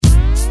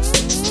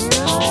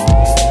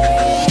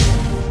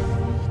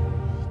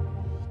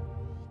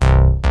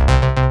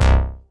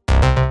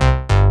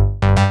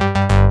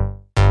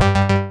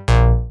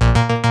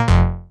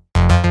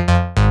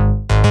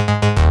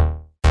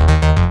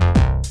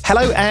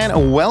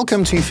and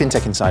welcome to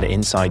FinTech Insider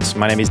Insights.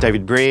 My name is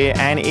David Breer,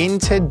 and in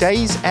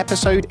today's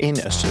episode, in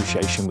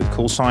association with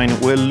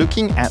CallSign, we're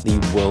looking at the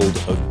world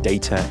of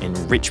data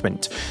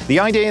enrichment. The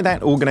idea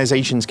that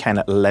organizations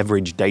can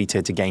leverage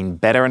data to gain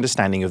better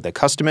understanding of their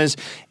customers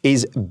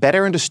is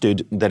better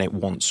understood than it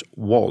once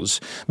was.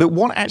 But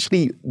what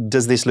actually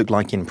does this look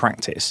like in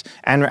practice?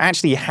 And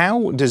actually,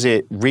 how does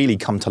it really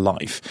come to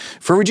life?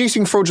 For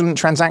reducing fraudulent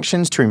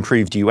transactions to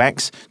improved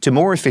UX, to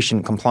more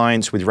efficient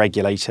compliance with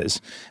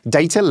regulators,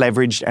 data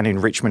leveraged and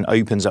enrichment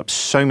opens up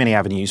so many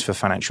avenues for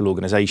financial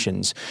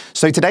organizations.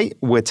 So today,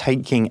 we're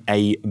taking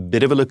a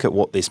bit of a look at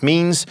what this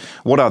means,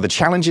 what are the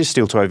challenges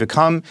still to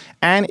overcome,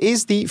 and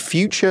is the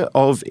future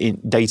of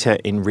data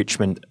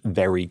enrichment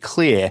very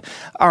clear?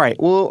 All right,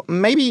 well,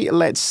 maybe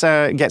let's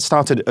get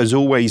started, as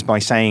always, by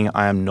saying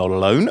I am not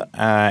alone.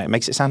 It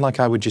makes it sound like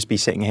I would just be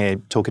sitting here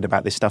talking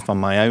about this stuff on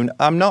my own.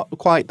 I'm not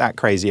quite that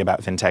crazy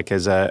about fintech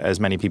as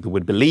many people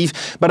would believe,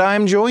 but I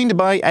am joined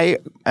by an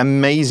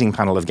amazing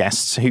panel of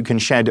guests who can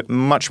shed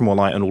much more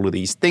light on all of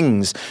these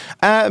things.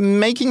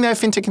 Making their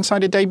FinTech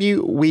Insider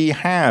debut, we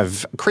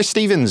have Chris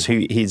Stevens,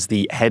 who is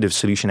the head of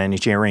solution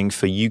engineering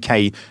for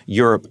UK,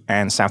 Europe,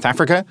 and South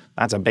Africa.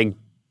 That's a big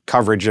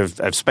coverage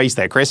of space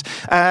there, Chris,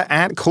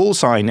 at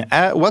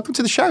CallSign. Welcome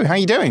to the show. How are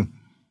you doing?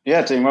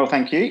 Yeah, doing well,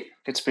 thank you.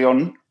 Good to be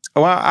on.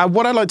 Well,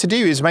 what I'd like to do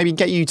is maybe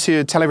get you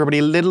to tell everybody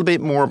a little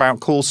bit more about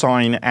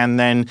CallSign and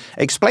then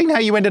explain how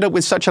you ended up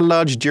with such a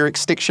large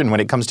jurisdiction when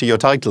it comes to your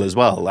title as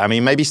well. I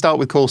mean, maybe start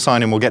with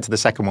CallSign and we'll get to the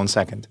second one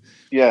second.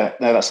 Yeah,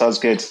 no, that sounds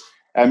good.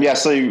 I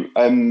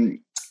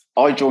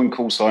joined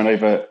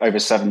CallSign over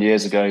 7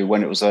 years ago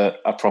when it was a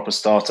proper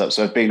startup.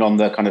 So I've been on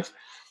the kind of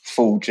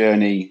full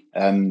journey,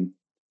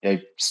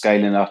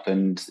 scaling up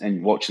and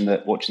watching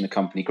the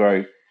company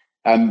grow.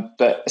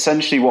 But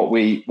essentially what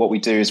we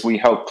do is we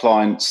help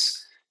clients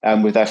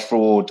with their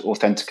fraud,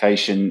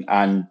 authentication,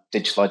 and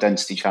digital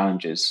identity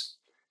challenges.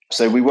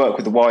 So we work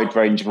with a wide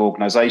range of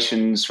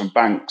organizations, from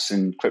banks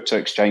and crypto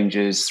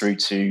exchanges through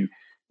to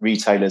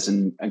retailers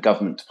and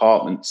government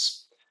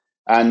departments.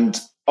 And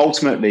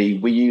ultimately,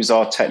 we use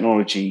our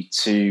technology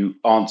to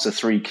answer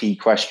three key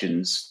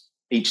questions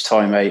each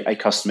time a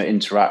customer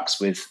interacts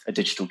with a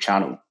digital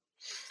channel.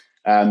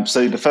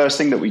 So the first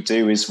thing that we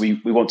do is we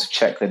want to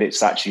check that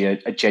it's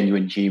actually a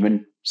genuine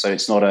human. So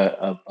it's not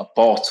a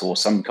bot or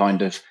some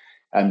kind of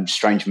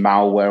strange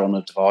malware on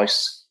a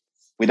device.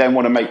 We then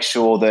want to make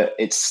sure that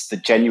it's the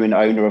genuine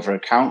owner of an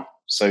account,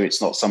 so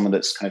it's not someone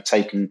that's kind of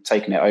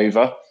taken it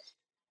over.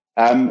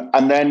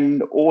 And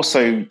then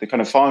also the kind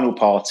of final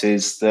part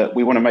is that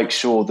we want to make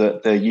sure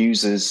that the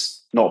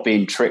user's not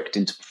being tricked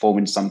into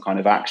performing some kind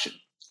of action.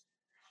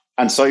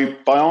 And so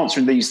by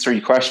answering these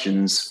three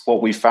questions,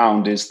 what we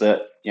found is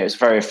that it's a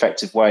very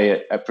effective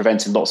way at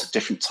preventing lots of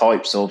different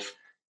types of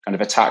kind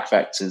of attack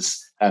vectors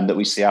that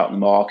we see out in the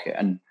market.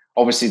 And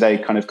obviously, they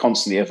kind of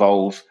constantly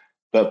evolve,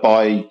 but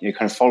by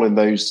kind of following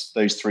those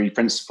three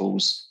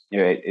principles,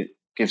 it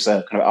gives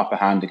a kind of upper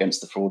hand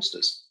against the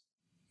fraudsters.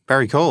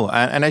 Very cool.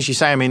 And as you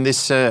say, I mean,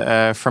 this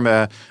from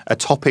a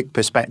topic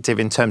perspective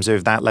in terms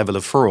of that level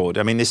of fraud,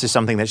 I mean, this is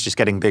something that's just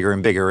getting bigger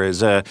and bigger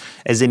as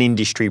an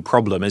industry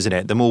problem, isn't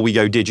it? The more we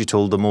go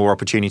digital, the more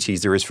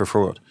opportunities there is for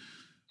fraud.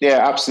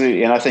 Yeah,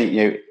 absolutely. And I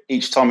think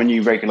each time a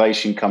new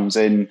regulation comes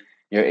in,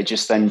 it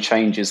just then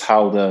changes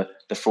how the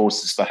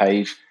fraudsters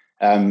behave.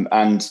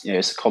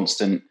 It's a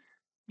constant.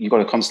 You've got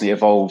to constantly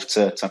evolve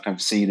to kind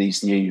of see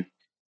these new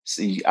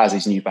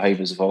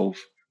behaviours evolve.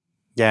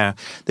 Yeah,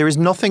 there is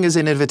nothing as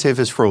innovative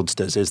as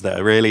fraudsters, is there?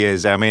 It really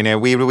is. I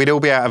mean, we'd all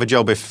be out of a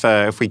job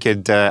if we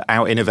could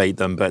out-innovate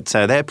them, but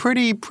they're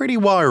pretty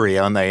wiry,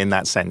 aren't they, in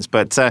that sense?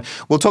 But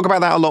we'll talk about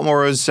that a lot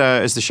more as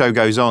the show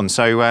goes on.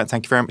 So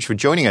thank you very much for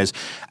joining us.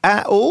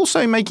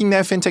 Also making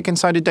their FinTech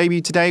Insider debut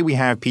today, we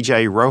have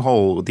PJ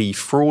Rohol, the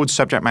fraud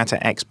subject matter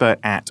expert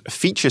at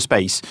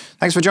Featurespace.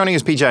 Thanks for joining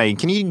us, PJ.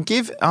 Can you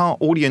give our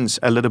audience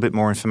a little bit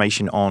more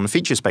information on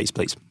Featurespace,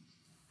 please?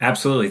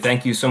 Absolutely.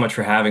 Thank you so much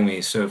for having me.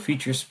 So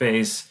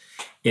Featurespace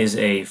is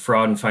a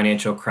fraud and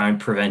financial crime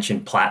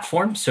prevention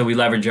platform. So we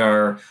leverage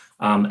our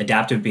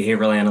adaptive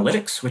behavioral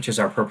analytics, which is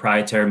our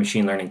proprietary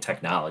machine learning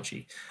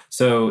technology.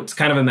 So it's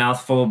kind of a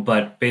mouthful,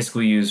 but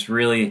basically use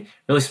really,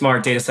 really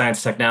smart data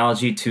science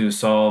technology to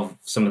solve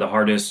some of the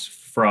hardest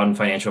fraud and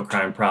financial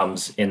crime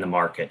problems in the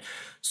market.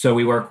 So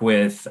we work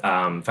with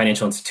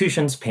financial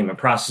institutions, payment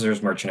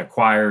processors, merchant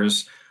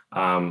acquirers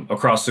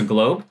across the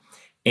globe.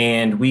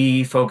 And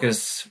we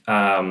focus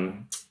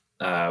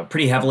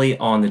pretty heavily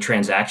on the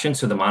transaction,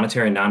 so the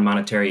monetary and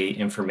non-monetary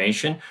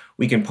information.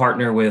 We can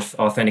partner with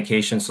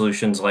authentication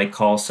solutions like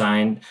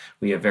CallSign.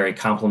 We have very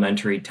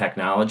complementary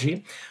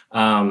technology.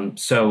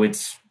 So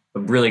it's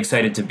really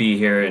excited to be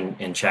here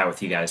and chat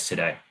with you guys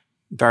today.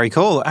 Very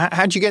cool.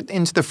 How'd you get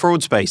into the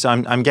fraud space?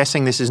 I'm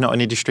guessing this is not an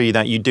industry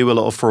that you do a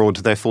lot of fraud,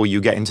 therefore you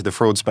get into the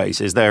fraud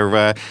space. Is there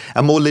a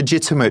more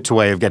legitimate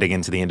way of getting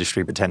into the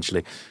industry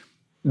potentially?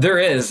 There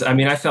is. I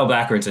mean, I fell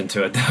backwards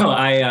into it, though.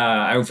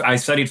 I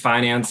studied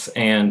finance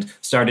and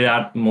started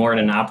out more in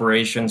an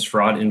operations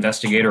fraud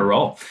investigator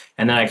role,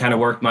 and then I kind of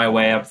worked my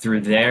way up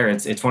through there.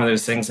 It's one of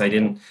those things I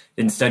didn't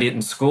study it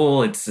in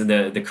school. It's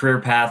the career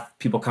path.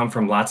 People come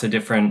from lots of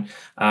different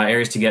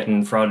areas to get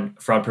in fraud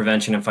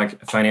prevention and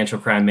financial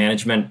crime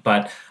management,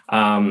 but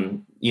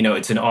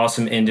it's an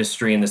awesome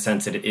industry in the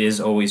sense that it is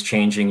always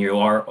changing. You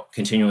are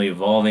continually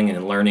evolving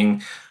and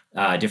learning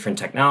different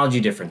technology,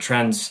 different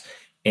trends.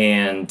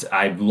 And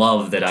I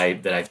love that I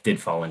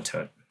did fall into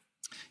it.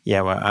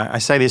 Yeah, well, I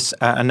say this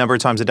a number of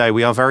times a day.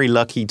 We are very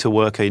lucky to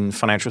work in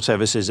financial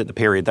services at the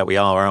period that we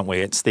are, aren't we?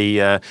 It's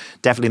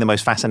definitely the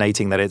most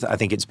fascinating that I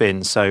think it's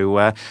been. So,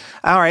 all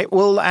right.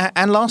 Well,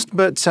 and last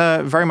but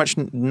very much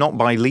not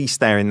by least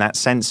there in that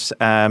sense,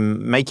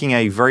 making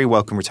a very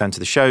welcome return to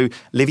the show,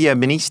 Livia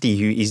Benisti,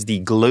 who is the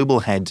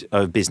Global Head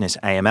of Business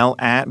AML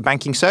at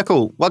Banking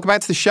Circle. Welcome back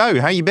to the show.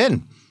 How you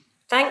been?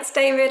 Thanks,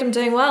 David. I'm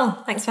doing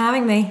well. Thanks for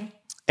having me.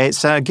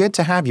 It's good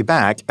to have you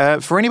back.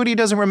 For anybody who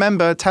doesn't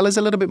remember, tell us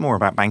a little bit more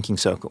about Banking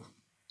Circle.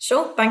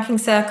 Sure. Banking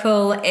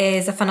Circle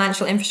is a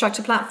financial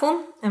infrastructure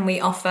platform, and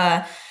we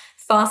offer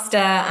faster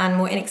and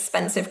more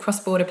inexpensive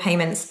cross-border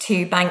payments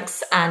to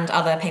banks and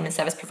other payment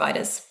service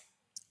providers.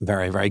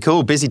 Very, very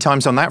cool. Busy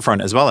times on that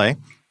front as well, eh?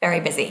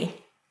 Very busy.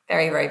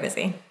 Very, very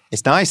busy.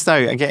 It's nice though.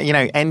 Again,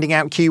 ending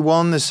out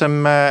Q1, there's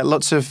some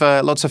lots of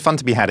fun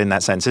to be had in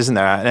that sense, isn't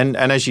there? And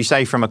as you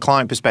say, from a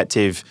client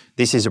perspective,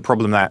 this is a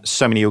problem that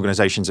so many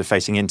organizations are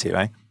facing into,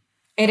 eh?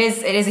 It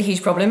is a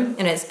huge problem,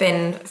 and it's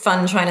been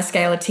fun trying to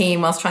scale a team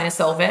whilst trying to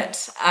solve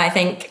it. I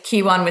think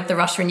Q1 with the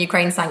Russia and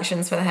Ukraine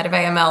sanctions for the head of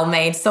AML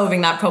made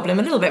solving that problem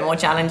a little bit more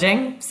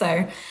challenging.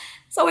 So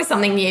it's always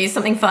something new,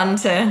 something fun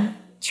to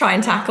try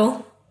and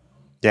tackle.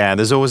 Yeah,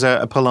 there's always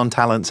a pull on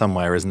talent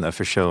somewhere, isn't there,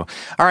 for sure.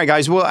 All right,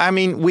 guys. Well, I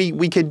mean,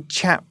 we could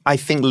chat, I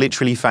think,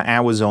 literally for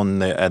hours on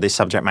this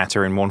subject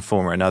matter in one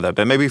form or another.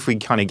 But maybe if we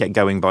kind of get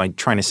going by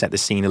trying to set the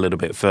scene a little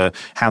bit for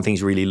how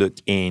things really look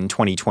in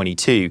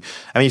 2022.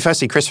 I mean,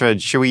 firstly, Christopher,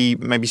 should we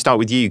maybe start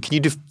with you? Can you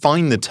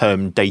define the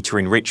term data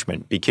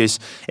enrichment? Because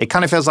it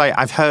kind of feels like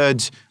I've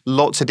heard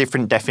lots of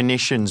different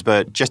definitions,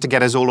 but just to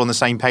get us all on the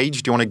same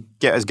page, do you want to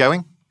get us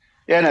going?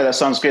 Yeah, no, that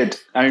sounds good.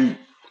 I mean,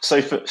 so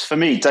for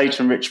me,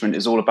 data enrichment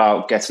is all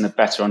about getting a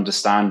better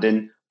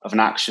understanding of an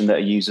action that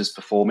a user's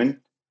performing.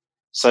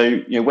 So,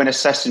 when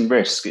assessing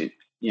risk, it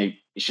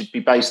should be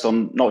based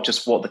on not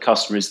just what the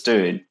customer is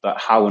doing, but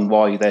how and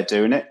why they're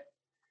doing it.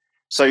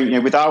 So,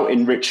 without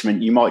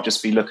enrichment, you might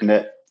just be looking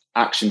at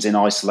actions in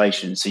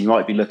isolation. So you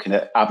might be looking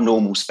at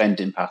abnormal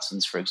spending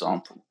patterns, for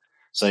example.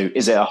 So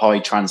is it a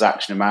high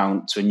transaction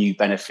amount to a new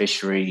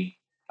beneficiary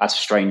at a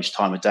strange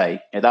time of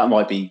day? That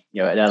might be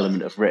an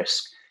element of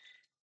risk.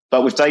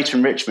 But with data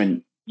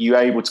enrichment, you're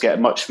able to get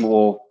much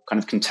more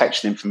kind of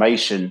contextual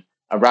information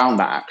around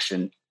that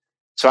action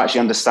to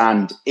actually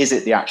understand, is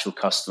it the actual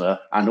customer?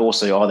 And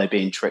also, are they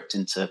being tricked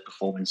into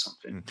performing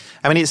something?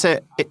 I mean,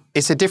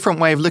 it's a different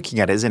way of looking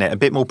at it, isn't it? A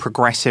bit more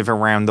progressive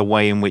around the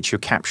way in which you're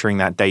capturing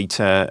that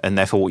data and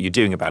therefore what you're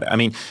doing about it. I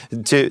mean,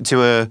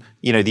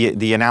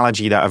 the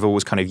analogy that I've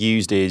always kind of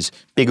used is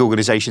big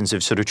organizations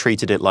have sort of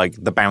treated it like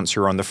the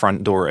bouncer on the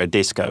front door at a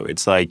disco.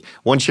 It's like,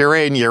 once you're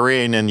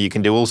in, and you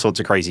can do all sorts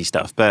of crazy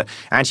stuff. But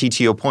actually,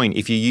 to your point,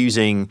 if you're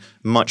using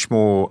much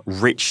more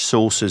rich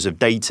sources of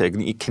data,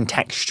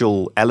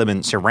 contextual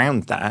elements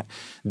around that,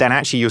 then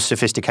actually your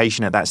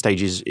sophistication at that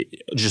stage is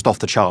just off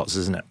the charts,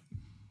 isn't it?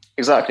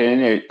 Exactly.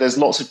 And there's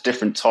lots of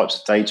different types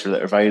of data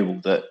that are available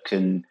that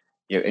can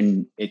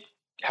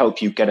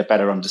help you get a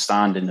better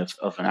understanding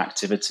of an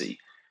activity.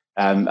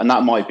 And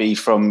that might be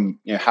from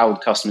how the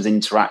customer's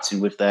interacting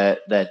with their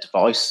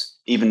device,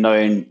 even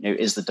knowing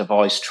is the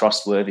device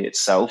trustworthy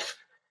itself.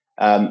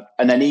 And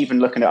then even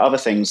looking at other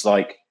things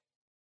like,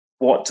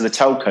 what do the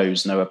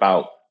telcos know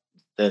about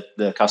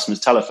the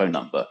customer's telephone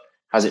number?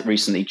 Has it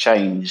recently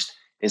changed?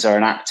 Is there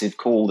an active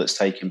call that's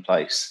taking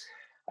place?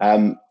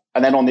 And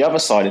then on the other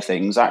side of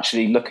things,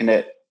 actually looking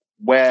at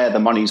where the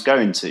money's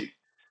going to.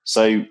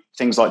 So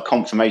things like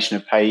confirmation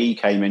of payee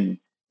came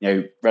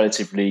in,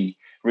 relatively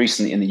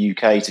recently in the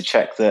UK to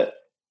check that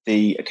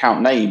the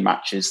account name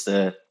matches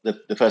the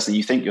person that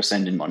you think you're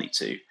sending money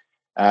to.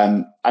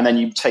 And then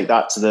you take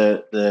that to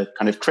the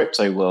kind of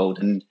crypto world,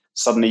 and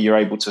suddenly you're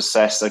able to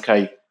assess,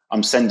 okay,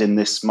 I'm sending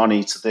this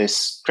money to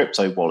this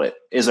crypto wallet.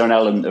 Is there an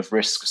element of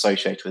risk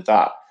associated with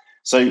that?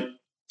 So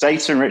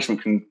data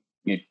enrichment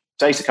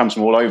data comes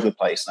from all over the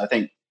place. And I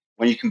think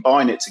when you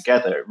combine it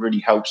together, it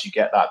really helps you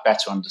get that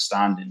better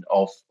understanding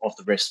of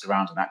the risk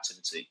around an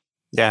activity.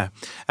 Yeah.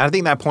 And I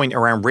think that point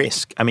around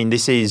risk, I mean,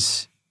 this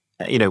is,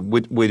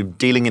 we're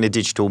dealing in a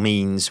digital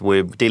means,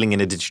 we're dealing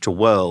in a digital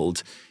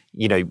world.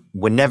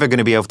 We're never going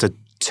to be able to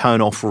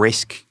turn off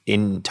risk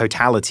in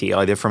totality,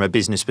 either from a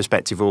business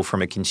perspective or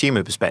from a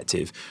consumer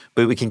perspective.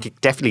 But we can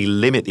definitely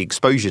limit the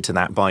exposure to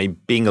that by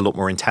being a lot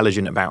more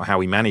intelligent about how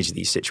we manage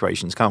these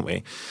situations, can't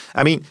we?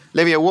 I mean,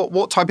 Livia,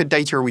 what type of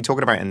data are we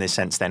talking about in this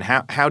sense then?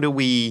 How do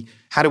we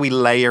how do we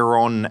layer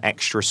on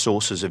extra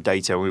sources of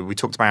data? We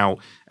talked about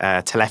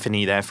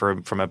telephony there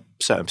from a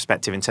certain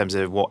perspective in terms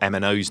of what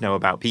MNOs know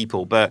about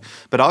people, but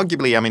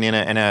arguably, I mean,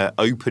 in a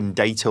open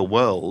data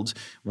world,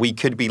 we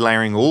could be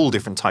layering all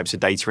different types of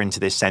data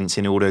into this sense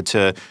in order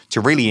to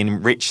really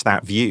enrich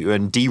that view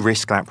and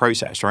de-risk that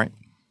process, right?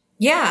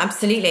 Yeah,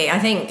 absolutely. I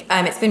think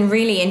it's been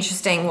really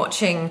interesting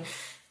watching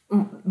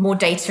more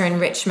data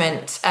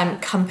enrichment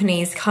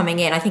companies coming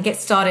in. I think it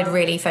started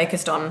really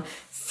focused on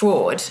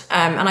fraud.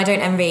 And I don't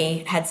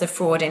envy heads of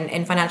fraud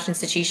in financial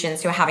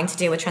institutions who are having to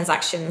deal with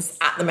transactions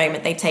at the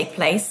moment they take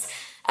place.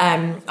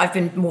 I've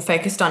been more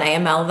focused on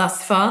AML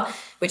thus far,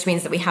 which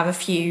means that we have a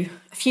few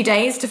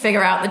days to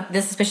figure out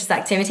the suspicious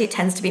activity. It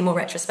tends to be more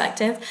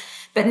retrospective.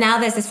 But now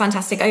there's this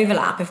fantastic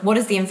overlap of what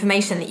is the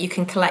information that you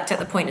can collect at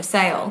the point of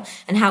sale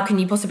and how can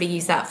you possibly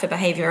use that for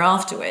behavior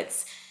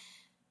afterwards.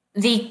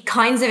 The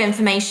kinds of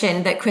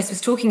information that Chris was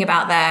talking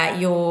about there,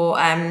 your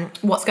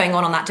what's going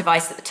on that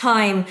device at the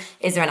time,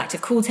 is there an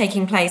active call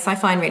taking place, I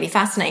find really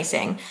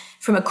fascinating.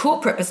 From a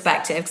corporate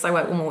perspective, because I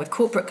work more with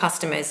corporate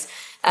customers,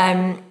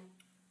 at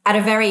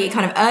a very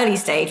kind of early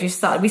stage, we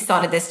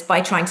started this by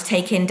trying to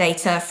take in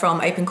data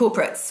from open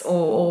corporates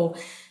or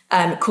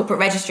corporate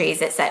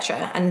registries,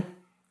 etc. And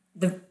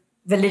the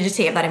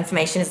validity of that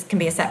information can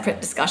be a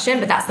separate discussion,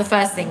 but that's the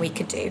first thing we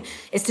could do,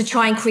 is to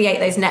try and create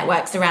those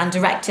networks around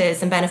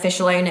directors and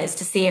beneficial owners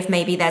to see if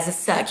maybe there's a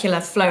circular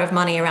flow of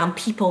money around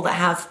people that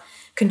have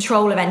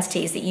control of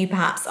entities that you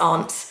perhaps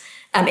aren't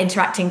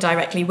interacting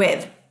directly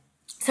with.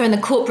 So in the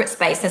corporate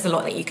space, there's a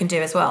lot that you can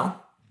do as well.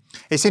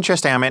 It's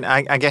interesting. I mean,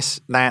 I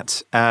guess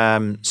that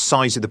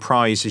size of the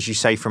prize, as you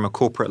say, from a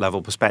corporate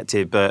level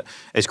perspective, but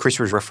as Chris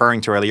was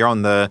referring to earlier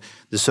on, the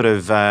sort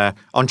of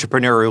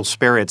entrepreneurial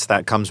spirit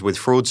that comes with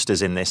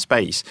fraudsters in this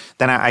space,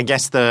 then I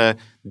guess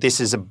this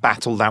is a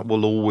battle that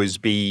will always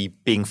be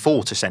being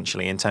fought,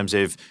 essentially, in terms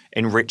of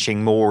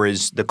enriching more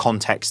as the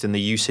context and the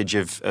usage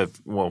of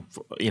the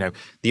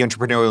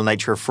entrepreneurial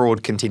nature of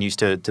fraud continues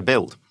to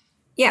build.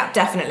 Yeah,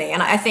 definitely.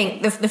 And I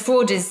think the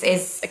fraud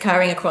is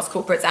occurring across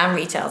corporates and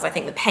retails. I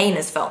think the pain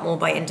is felt more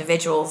by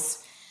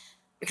individuals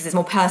because it's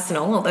more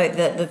personal, although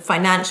the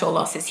financial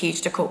loss is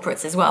huge to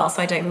corporates as well.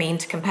 So I don't mean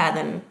to compare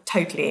them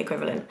totally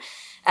equivalent,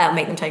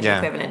 make them totally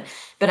equivalent.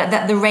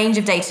 But the range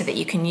of data that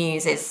you can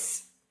use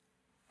is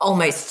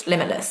almost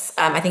limitless.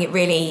 I think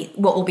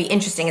what will be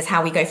interesting is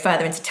how we go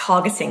further into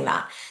targeting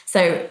that.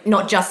 So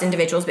not just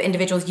individuals, but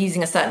individuals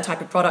using a certain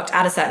type of product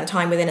at a certain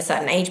time within a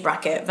certain age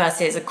bracket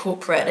versus a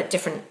corporate at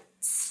different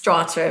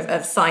strata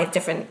of size,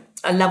 different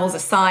levels of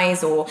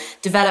size or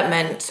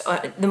development.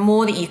 The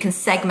more that you can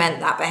segment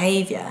that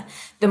behavior,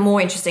 the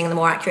more interesting and the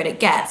more accurate it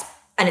gets.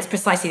 And it's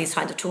precisely these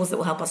kinds of tools that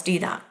will help us do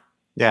that.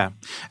 Yeah.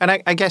 And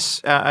I guess,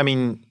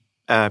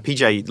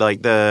 PJ,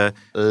 like the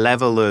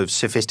level of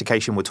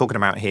sophistication we're talking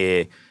about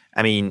here,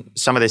 I mean,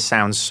 some of this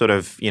sounds sort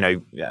of,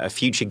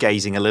 future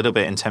gazing a little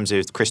bit in terms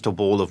of the crystal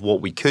ball of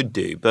what we could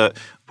do. But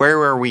where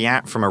are we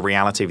at from a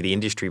reality of the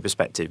industry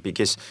perspective?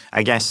 Because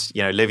I guess,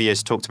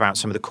 Livia's talked about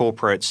some of the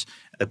corporates.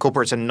 The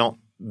corporates are not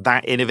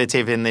that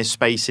innovative in this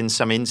space in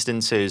some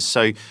instances.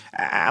 So,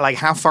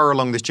 how far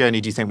along this journey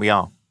do you think we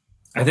are?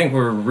 I think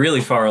we're really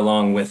far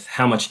along with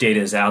how much data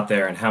is out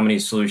there and how many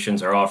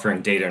solutions are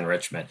offering data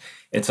enrichment.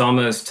 It's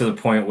almost to the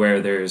point where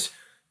there's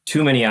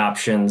too many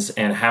options,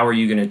 and how are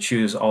you going to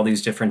choose all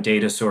these different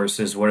data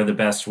sources? What are the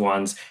best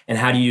ones? And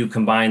how do you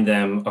combine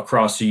them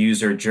across the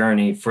user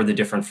journey for the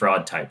different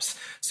fraud types?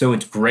 So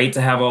it's great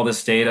to have all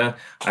this data.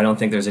 I don't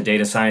think there's a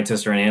data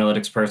scientist or an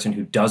analytics person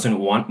who doesn't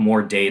want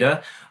more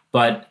data,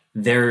 but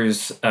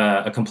there's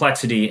a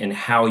complexity in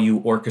how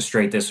you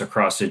orchestrate this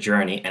across the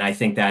journey. And I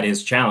think that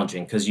is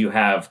challenging because you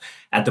have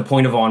at the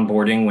point of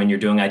onboarding, when you're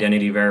doing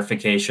identity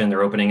verification,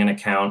 they're opening an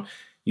account.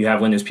 You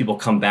have when those people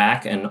come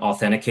back and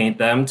authenticate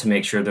them to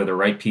make sure they're the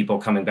right people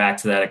coming back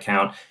to that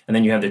account. And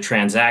then you have the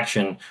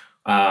transaction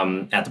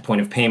at the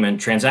point of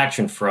payment,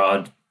 transaction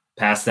fraud.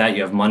 Past that,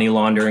 you have money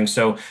laundering.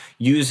 So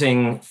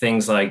using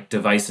things like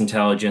device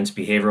intelligence,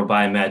 behavioral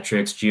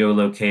biometrics,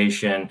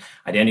 geolocation,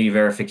 identity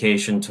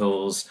verification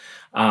tools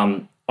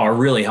are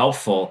really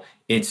helpful.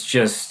 It's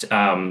just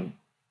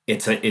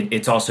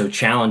it's also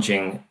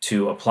challenging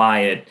to apply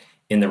it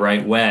in the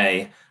right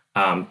way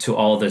to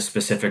all the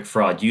specific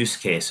fraud use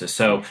cases.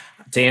 So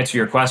to answer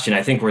your question,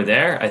 I think we're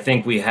there. I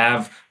think we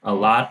have a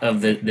lot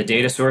of the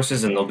data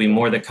sources, and there'll be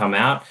more that come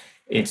out.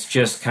 It's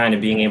just kind of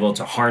being able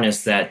to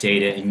harness that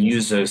data and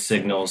use those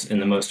signals in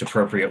the most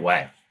appropriate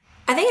way.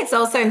 I think it's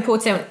also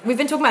important. We've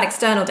been talking about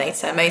external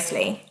data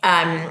mostly,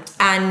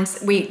 and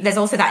there's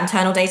also that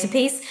internal data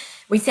piece.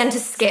 We tend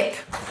to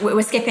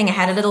we're skipping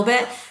ahead a little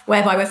bit,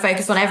 whereby we're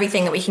focused on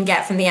everything that we can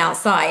get from the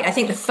outside. I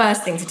think the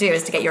first thing to do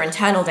is to get your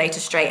internal data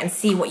straight and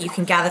see what you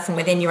can gather from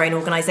within your own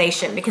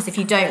organization, because if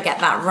you don't get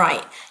that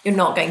right, you're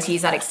not going to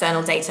use that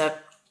external data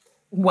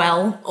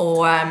well,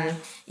 or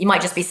you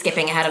might just be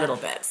skipping ahead a little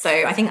bit. So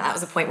I think that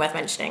was a point worth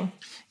mentioning.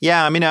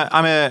 Yeah, I mean,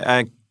 I'm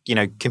a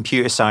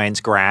computer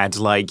science grad,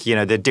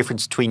 the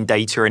difference between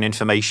data and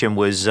information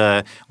was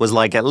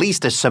like at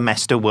least a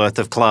semester worth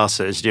of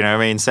classes. Do you know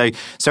what I mean? So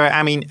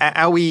I mean,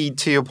 are we,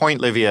 to your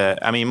point, Livia?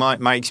 I mean,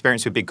 my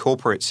experience with big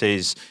corporates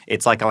is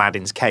it's like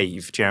Aladdin's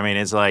cave. Do you know what I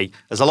mean? It's like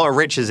there's a lot of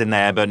riches in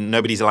there, but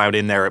nobody's allowed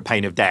in there at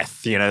pain of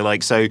death.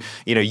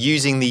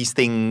 Using these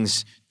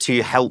things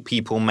to help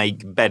people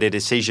make better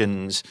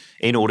decisions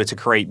in order to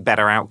create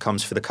better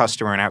outcomes for the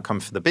customer and outcome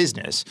for the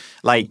business.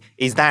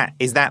 Is that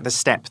the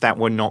step that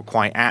we're not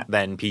quite at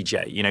then,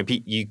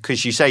 PJ?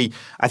 Because you say,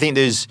 I think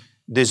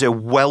there's a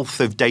wealth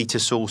of data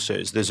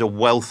sources, there's a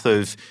wealth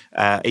of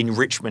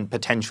enrichment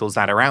potentials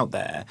that are out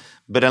there,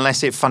 but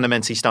unless it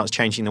fundamentally starts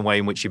changing the way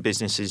in which your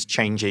business is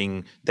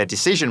changing their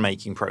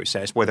decision-making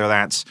process, whether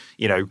that's,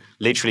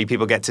 literally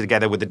people get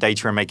together with the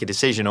data and make a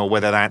decision, or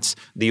whether that's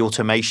the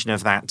automation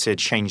of that to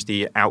change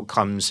the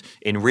outcomes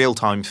in real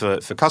time for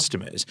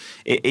customers,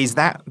 is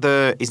that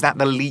the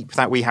leap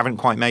that we haven't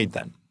quite made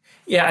then?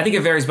 Yeah, I think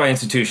it varies by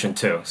institution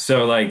too.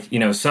 So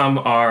some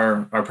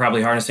are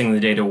probably harnessing the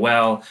data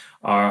well,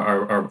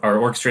 are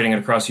orchestrating it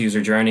across the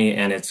user journey,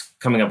 and it's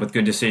coming up with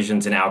good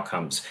decisions and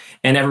outcomes.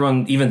 And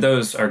everyone, even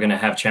those, are going to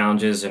have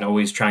challenges and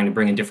always trying to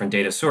bring in different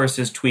data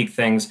sources, tweak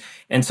things.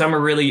 And some are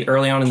really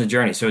early on in the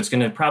journey. So it's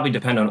going to probably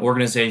depend on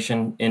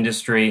organization,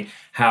 industry,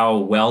 how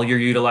well you're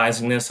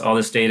utilizing this. All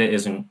this data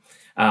isn't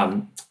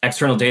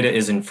external data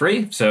isn't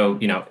free. So,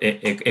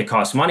 it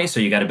costs money. So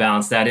you got to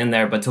balance that in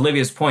there. But to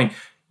Livia's point,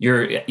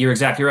 You're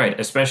exactly right.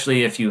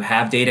 Especially if you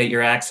have data at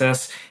your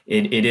access,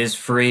 it is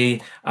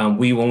free.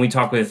 When we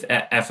talk with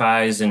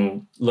FIs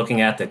and looking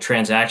at the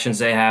transactions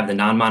they have, the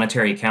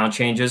non-monetary account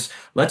changes,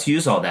 let's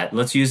use all that.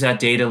 Let's use that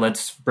data.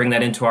 Let's bring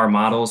that into our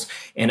models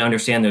and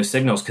understand those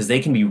signals, because they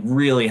can be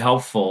really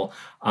helpful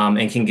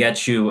and can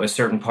get you a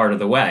certain part of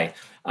the way.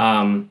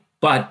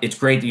 But it's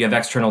great that you have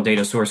external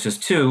data sources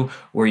too,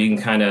 where you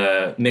can kind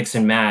of mix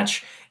and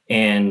match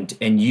and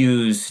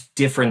use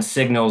different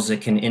signals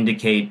that can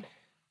indicate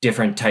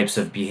different types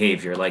of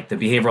behavior, like the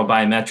behavioral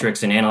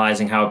biometrics and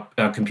analyzing how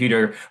a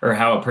computer or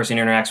how a person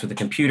interacts with a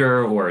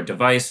computer or a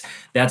device.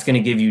 That's going to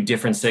give you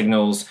different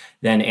signals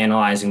than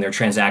analyzing their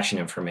transaction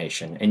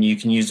information. And you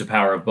can use the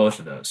power of both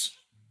of those.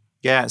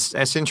 Yeah,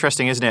 it's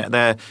interesting, isn't it?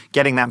 They're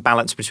getting that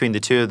balance between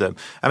the two of them.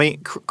 I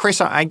mean,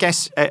 Chris, I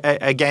guess,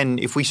 again,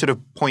 if we sort of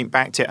point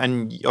back to,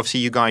 and obviously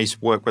you guys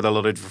work with a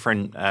lot of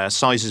different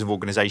sizes of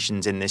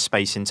organizations in this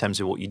space in terms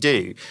of what you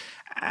do.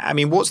 I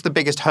mean, what's the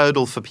biggest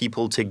hurdle for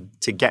people to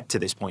get to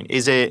this point?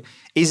 Is it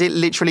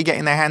literally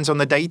getting their hands on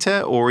the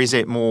data, or is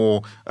it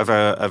more of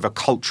a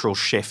cultural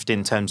shift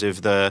in terms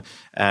of the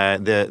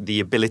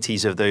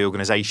abilities of the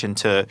organization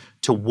to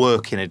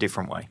work in a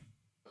different way?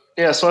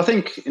 Yeah, so I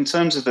think in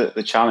terms of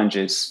the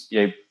challenges,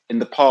 in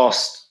the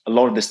past, a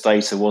lot of this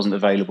data wasn't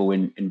available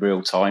in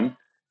real time,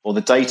 or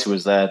the data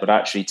was there, but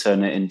actually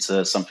turning it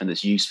into something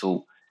that's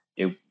useful,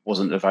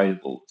 wasn't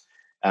available.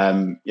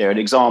 An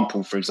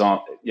example, for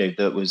example,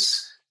 that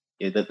was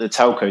that the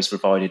telcos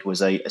provided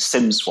was a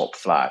SIM swap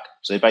flag.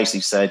 So they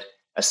basically said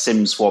a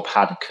SIM swap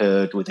had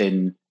occurred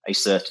within a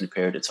certain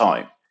period of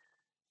time.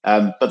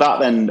 But that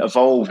then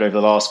evolved over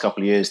the last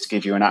couple of years to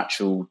give you an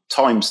actual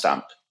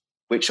timestamp,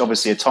 which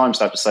obviously a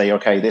timestamp to say,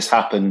 okay, this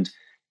happened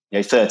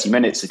 30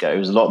 minutes ago,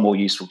 is a lot more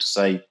useful to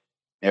say,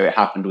 it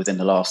happened within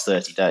the last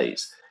 30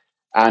 days.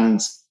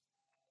 And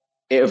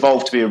it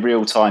evolved to be a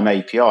real-time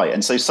API.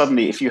 And so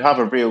suddenly, if you have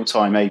a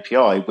real-time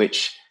API,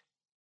 which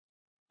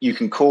you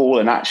can call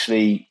and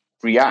actually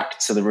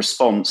react to the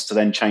response to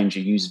then change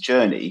your user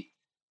journey,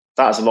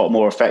 that's a lot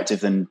more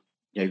effective than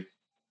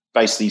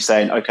basically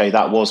saying, okay,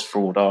 that was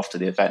fraud after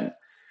the event.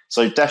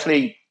 So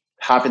definitely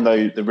having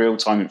the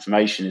real-time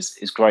information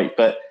is great.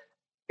 But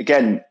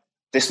again,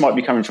 this might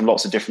be coming from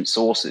lots of different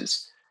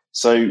sources.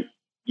 So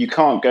you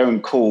can't go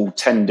and call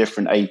 10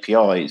 different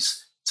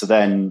APIs to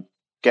then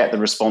get the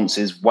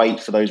responses, wait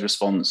for those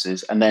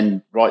responses, and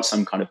then write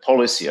some kind of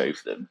policy over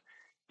them.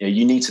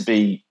 You need to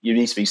be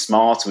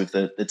smarter with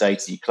the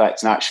data you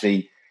collect, and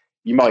actually,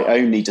 you might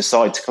only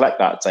decide to collect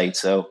that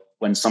data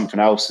when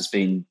something else has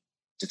been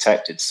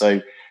detected.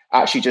 So,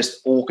 actually,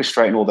 just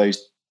orchestrating all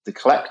the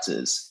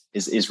collectors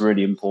is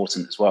really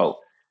important as well.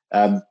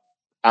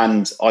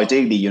 And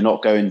ideally, you're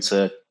not going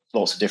to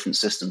lots of different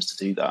systems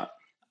to do that.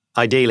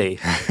 Ideally,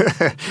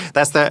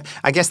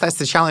 I guess that's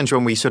the challenge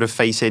when we sort of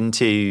face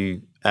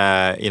into,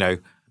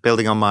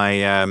 building on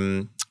my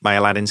my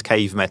Aladdin's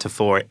cave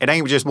metaphor. It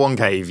ain't just one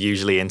cave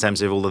usually in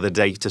terms of all of the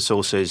data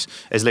sources,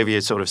 as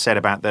Livia sort of said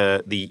about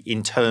the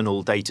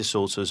internal data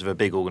sources of a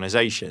big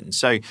organization.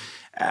 So,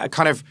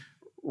 kind of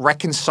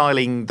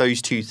reconciling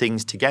those two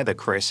things together,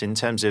 Chris, in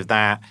terms of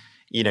that.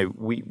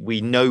 We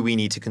know we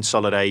need to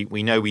consolidate.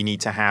 We know we need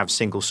to have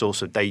single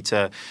source of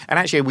data. And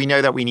actually, we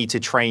know that we need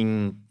to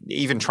train,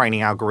 even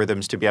training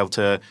algorithms to be able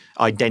to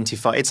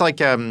identify. It's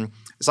like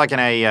It's like in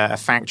a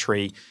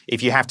factory.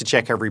 If you have to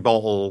check every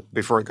bottle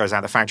before it goes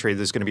out the factory,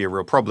 there's going to be a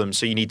real problem.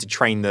 So you need to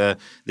train the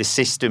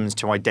systems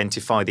to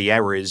identify the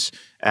errors.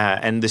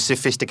 And the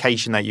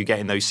sophistication that you get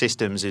in those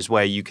systems is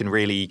where you can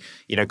really,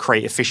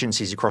 create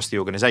efficiencies across the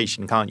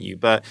organization, can't you?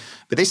 But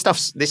this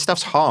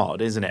stuff's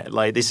hard, isn't it?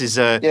 Like this is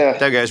don't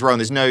get us wrong.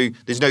 There's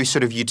no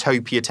sort of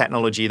utopia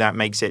technology that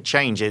makes it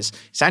change. It's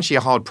actually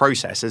a hard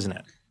process, isn't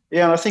it?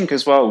 Yeah, and I think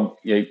as well,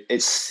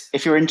 it's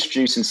if you're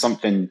introducing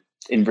something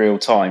in real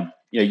time,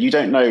 you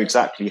don't know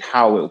exactly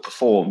how it will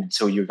perform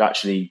until you've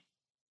actually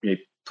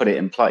put it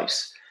in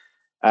place.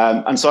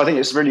 And so I think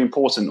it's really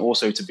important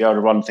also to be able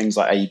to run things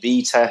like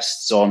A/B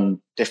tests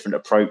on different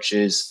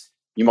approaches.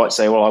 You might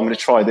say, well, I'm going to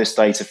try this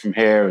data from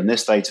here and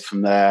this data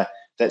from there.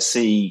 Let's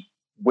see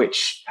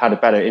which had a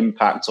better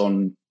impact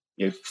on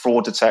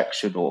fraud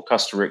detection or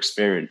customer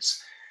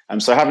experience.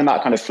 And so having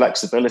that kind of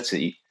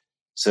flexibility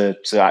to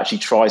actually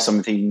try some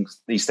of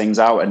these things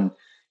out and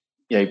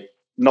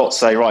not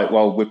say, right,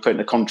 well, we're putting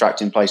a contract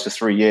in place for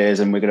 3 years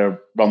and we're going to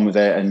run with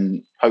it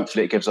and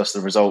hopefully it gives us the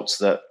results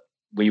that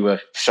we were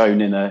shown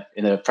in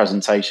a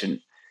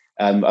presentation.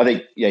 I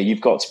think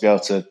you've got to be able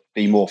to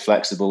be more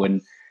flexible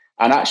and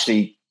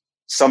actually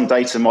some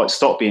data might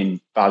stop being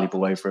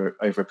valuable over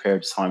a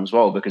period of time as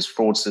well, because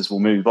fraudsters will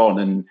move on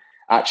and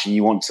actually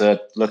you want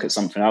to look at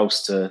something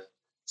else to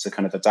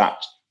kind of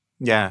adapt.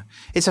 Yeah,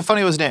 it's a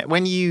funny, wasn't it?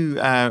 When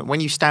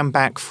you stand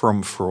back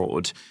from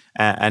fraud,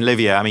 and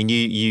Livia, I mean,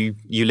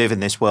 you live in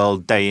this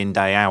world day in,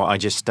 day out. I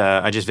just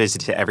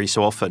visit it every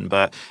so often.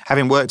 But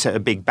having worked at a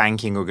big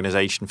banking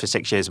organization for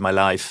 6 years of my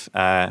life,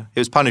 it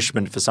was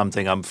punishment for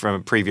something from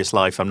a previous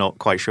life. I'm not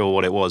quite sure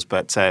what it was,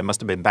 but it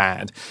must have been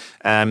bad.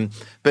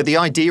 But the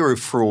idea of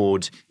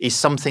fraud is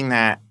something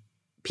that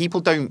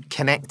people don't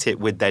connect it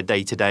with their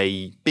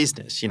day-to-day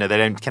business. They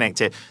don't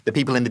connect it. The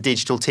people in the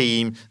digital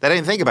team, they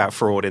don't think about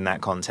fraud in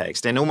that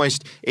context. And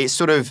almost it's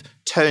sort of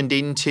turned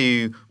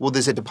into, well,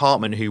 there's a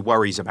department who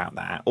worries about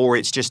that, or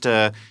it's just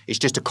a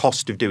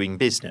cost of doing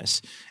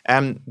business.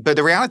 But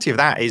the reality of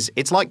that is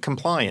it's like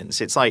compliance.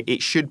 It's like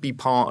it should be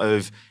part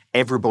of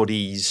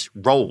everybody's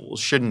roles,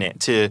 shouldn't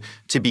it,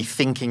 to be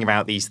thinking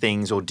about these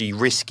things or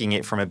de-risking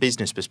it from a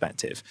business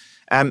perspective.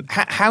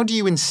 How do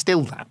you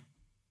instill that?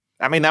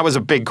 I mean, that was a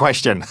big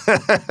question.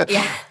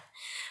 Yeah,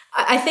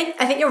 I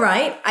think you're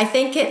right. I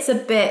think it's a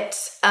bit.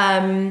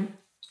 I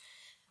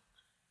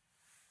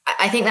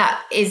think that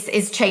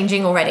is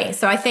changing already.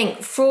 So I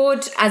think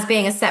fraud as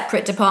being a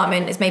separate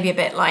department is maybe a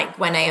bit like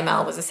when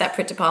AML was a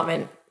separate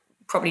department.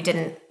 Probably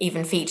didn't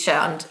even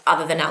feature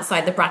other than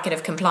outside the bracket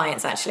of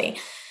compliance. Actually,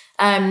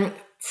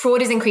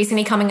 fraud is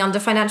increasingly coming under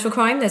financial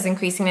crime. There's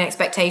increasingly an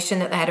expectation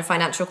that the head of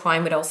financial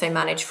crime would also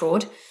manage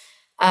fraud.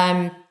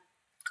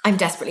 I'm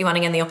desperately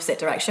running in the opposite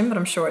direction, but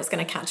I'm sure it's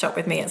going to catch up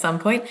with me at some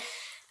point.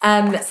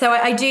 So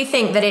I do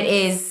think that it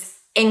is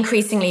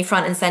increasingly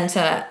front and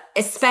center,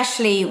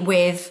 especially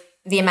with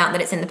the amount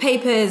that it's in the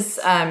papers,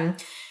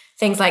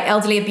 things like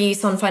elderly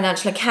abuse on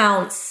financial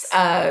accounts,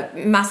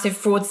 massive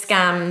fraud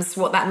scams,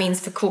 what that means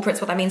for corporates,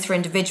 what that means for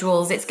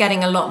individuals. It's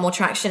getting a lot more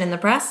traction in the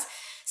press.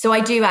 So I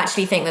do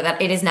actually think that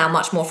it is now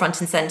much more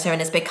front and center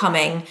and is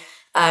becoming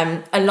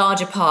a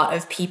larger part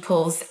of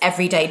people's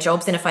everyday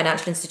jobs in a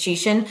financial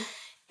institution,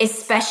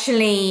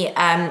 especially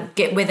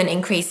with an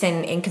increase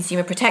in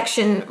consumer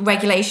protection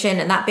regulation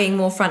and that being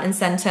more front and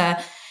center,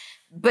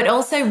 but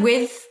also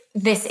with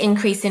this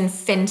increase in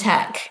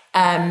fintech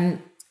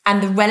and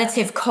the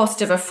relative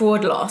cost of a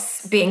fraud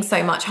loss being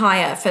so much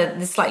higher for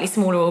the slightly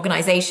smaller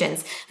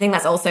organizations. I think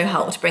that's also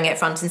helped bring it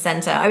front and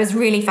center. I was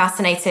really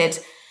fascinated.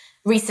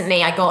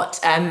 Recently, I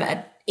got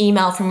an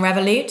email from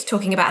Revolut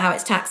talking about how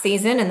it's tax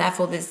season and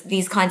therefore there's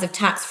these kinds of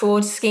tax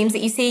fraud schemes that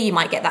you see. You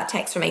might get that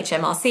text from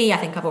HMRC. I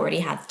think I've already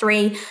had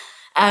 3.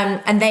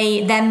 And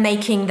them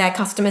making their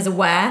customers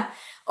aware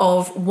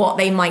of what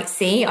they might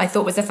see, I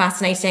thought was a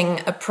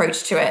fascinating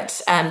approach to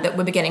it that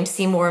we're beginning to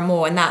see more and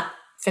more. And that,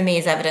 for me,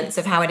 is evidence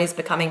of how it is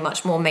becoming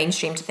much more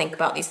mainstream to think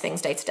about these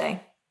things day to day.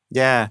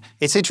 Yeah,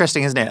 it's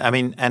interesting, isn't it? I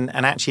mean, and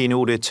actually in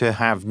order to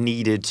have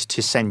needed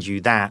to send you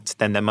that,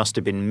 then there must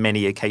have been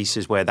many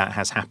cases where that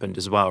has happened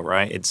as well,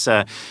 right? It's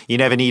you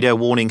never need a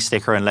warning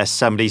sticker unless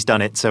somebody's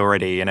done it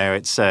already.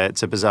 It's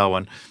a bizarre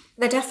one.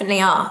 There definitely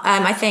are.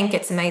 I think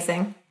it's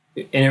amazing.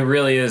 And it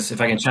really is,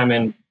 if I can chime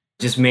in,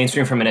 just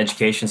mainstream from an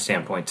education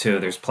standpoint too.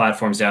 There's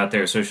platforms out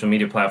there, social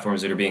media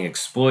platforms that are being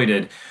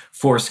exploited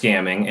for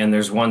scamming. And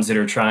there's ones that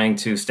are trying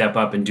to step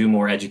up and do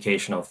more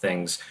educational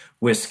things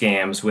with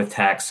scams, with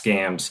tax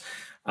scams.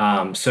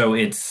 So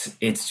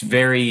it's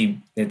very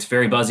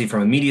buzzy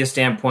from a media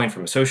standpoint,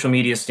 from a social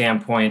media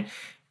standpoint.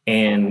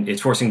 And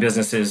it's forcing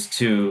businesses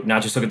to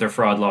not just look at their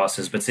fraud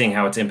losses, but seeing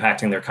how it's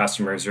impacting their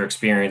customers, their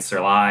experience,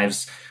 their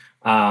lives.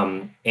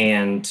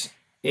 And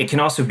it can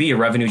also be a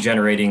revenue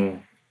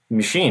generating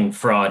machine,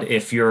 fraud,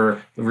 if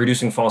you're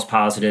reducing false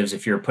positives,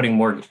 if you're putting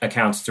more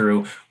accounts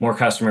through, more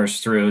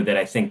customers through, that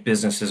I think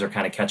businesses are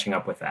kind of catching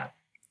up with that.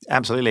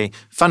 Absolutely.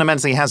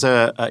 Fundamentally has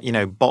a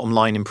bottom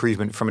line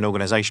improvement from an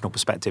organizational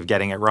perspective,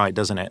 getting it right,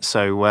 doesn't it?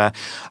 So, all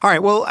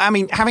right. Well, I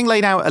mean, having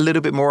laid out a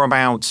little bit more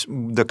about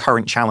the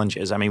current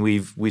challenges, I mean,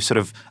 we've sort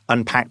of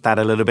unpacked that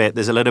a little bit.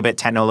 There's a little bit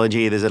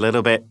technology. There's a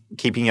little bit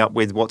keeping up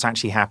with what's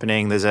actually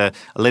happening. There's a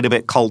little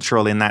bit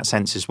cultural in that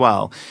sense as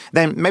well.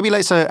 Then maybe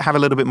let's have a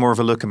little bit more of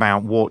a look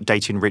about what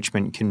data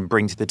enrichment can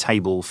bring to the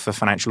table for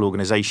financial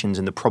organizations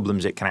and the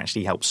problems it can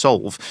actually help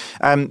solve.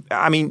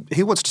 I mean,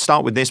 who wants to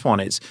start with this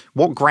one? It's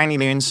what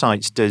granular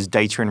insights does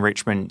data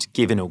enrichment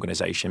give an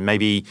organization?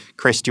 Maybe,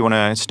 Chris, do you want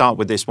to start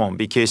with this one?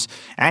 Because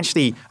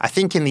actually, I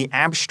think in the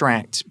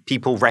abstract,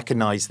 people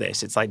recognize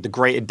this. It's like the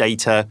greater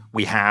data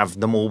we have,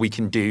 the more we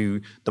can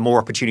do, the more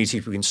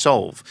opportunities we can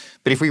solve.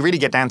 But if we really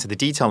get down to the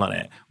detail on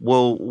it,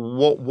 well,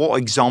 what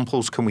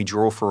examples can we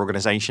draw for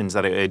organizations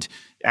that it would,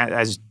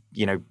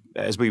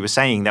 as we were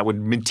saying, that would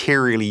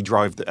materially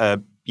drive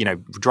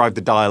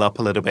the dial up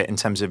a little bit in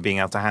terms of being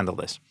able to handle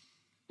this?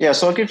 Yeah,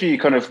 so I'll give you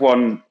kind of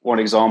one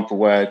example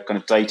where kind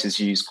of data is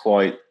used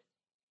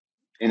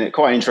in a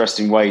quite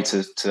interesting way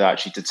to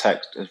actually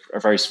detect a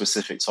very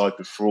specific type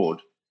of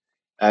fraud.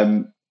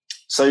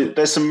 So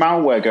there's some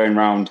malware going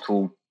around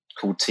called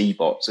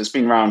T-Bots. It's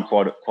been around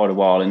quite a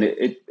while, and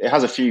it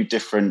has a few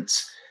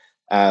different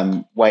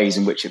ways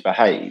in which it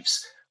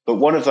behaves. But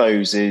one of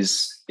those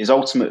is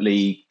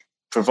ultimately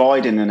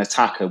providing an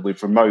attacker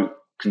with remote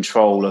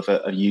control of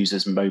a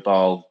user's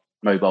mobile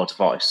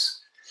device.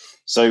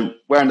 So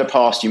where in the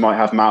past you might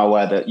have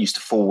malware that used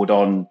to forward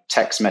on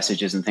text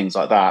messages and things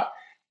like that,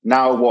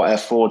 now what a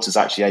fraudster is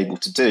actually able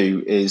to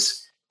do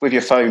is, with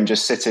your phone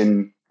just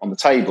sitting on the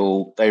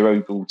table, they're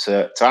able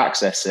to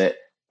access it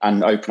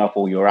and open up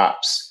all your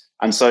apps.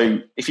 And so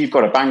if you've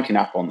got a banking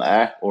app on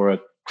there or a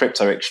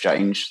crypto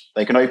exchange,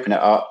 they can open it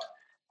up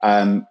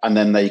and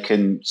then they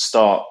can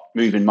start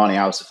moving money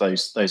out of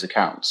those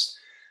accounts.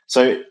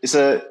 So it's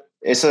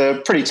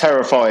a pretty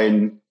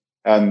terrifying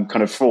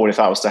kind of fraud if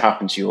that was to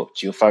happen to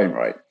your phone,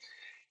 right?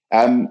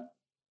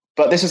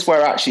 But this is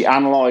where actually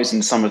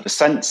analysing some of the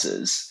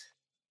sensors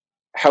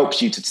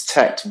helps you to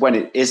detect when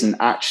it isn't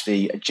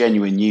actually a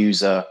genuine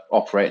user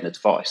operating the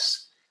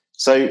device.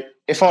 So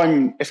if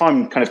I'm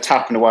kind of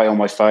tapping away on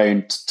my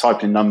phone,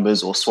 typing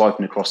numbers or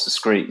swiping across the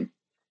screen,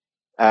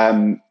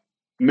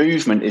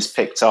 movement is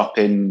picked up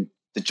in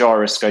the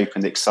gyroscope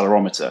and the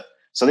accelerometer.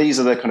 So these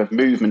are the kind of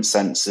movement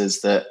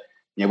sensors that,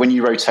 when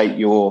you rotate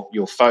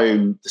your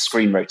phone, the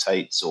screen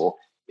rotates, or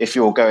if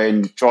you're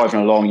driving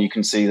along, you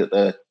can see that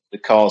the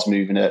car's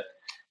moving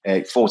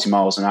at 40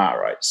 miles an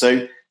hour, right?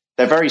 So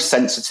they're very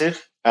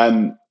sensitive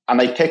and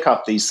they pick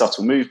up these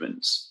subtle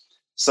movements.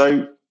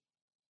 So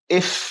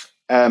if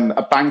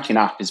a banking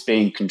app is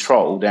being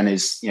controlled and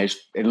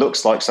it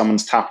looks like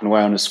someone's tapping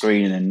away on a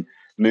screen and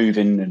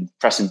moving and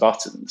pressing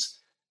buttons,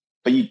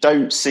 but you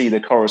don't see the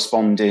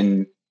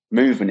corresponding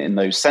movement in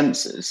those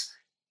sensors,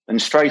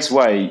 and straight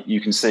away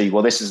you can see,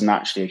 well, this isn't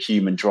actually a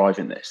human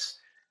driving this.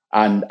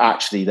 And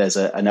actually there's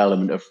an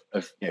element of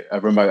a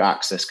remote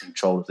access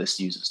control of this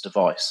user's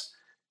device.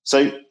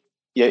 So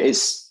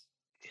it's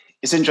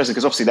interesting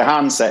because obviously the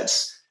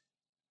handsets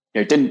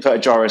didn't put a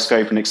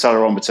gyroscope and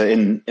accelerometer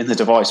in the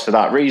device for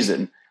that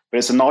reason, but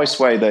it's a nice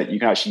way that you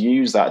can actually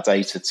use that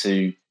data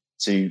to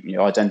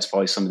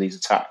identify some of these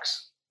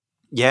attacks.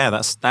 Yeah,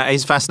 that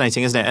is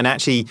fascinating, isn't it? And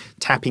actually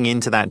tapping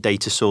into that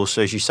data source,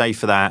 so as you say,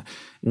 for that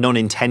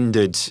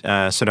non-intended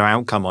sort of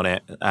outcome on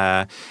it.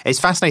 It's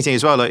fascinating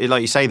as well,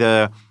 like you say,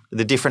 the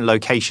different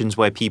locations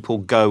where people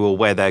go or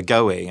where they're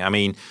going. I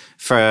mean,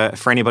 for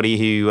anybody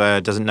who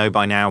doesn't know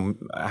by now,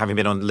 having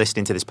been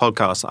listening to this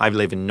podcast, I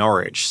live in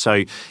Norwich.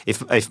 So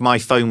if my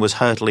phone was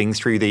hurtling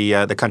through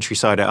the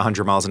countryside at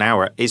 100 miles an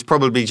hour, it's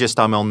probably just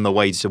I'm on the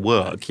way to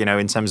work,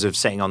 in terms of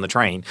sitting on the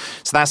train.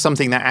 So that's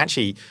something that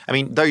actually, I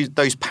mean,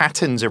 those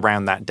patterns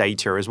around that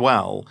data as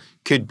well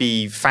could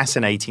be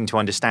fascinating to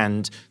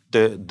understand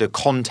the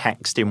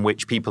context in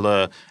which people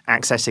are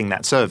accessing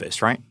that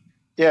service, right?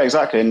 Yeah,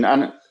 exactly.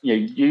 And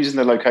using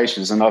the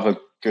location is another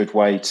good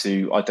way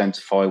to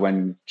identify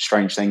when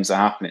strange things are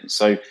happening.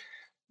 So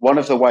one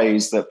of the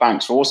ways that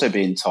banks are also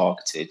being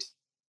targeted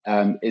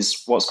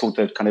is what's called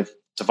the kind of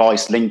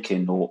device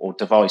linking or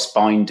device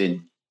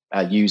binding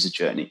user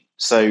journey.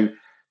 So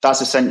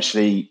that's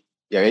essentially,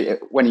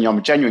 when I'm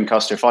a genuine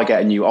customer, if I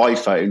get a new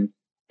iPhone,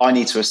 I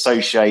need to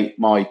associate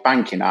my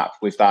banking app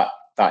with that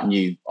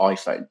new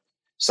iPhone.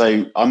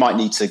 So I might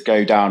need to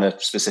go down a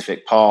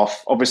specific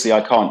path. Obviously, I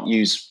can't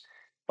use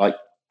like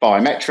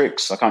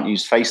biometrics. I can't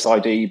use Face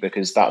ID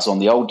because that's on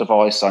the old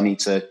device. I need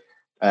to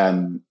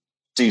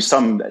do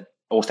some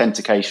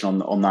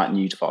authentication on that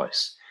new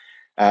device.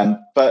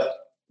 But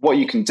what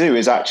you can do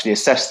is actually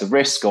assess the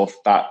risk of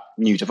that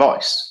new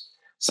device.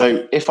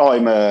 So if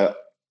I'm an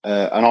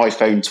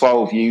iPhone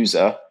 12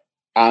 user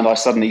and I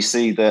suddenly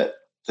see that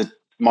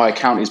my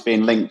account is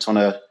being linked on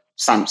a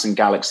Samsung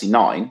Galaxy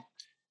 9,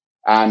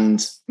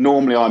 and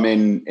normally I'm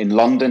in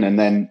London and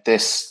then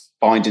this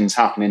binding's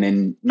happening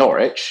in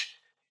Norwich,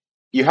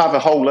 you have a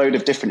whole load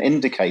of different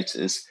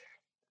indicators,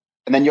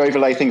 and then you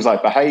overlay things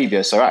like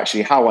behavior. So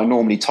actually how I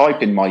normally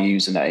type in my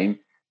username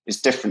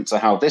is different to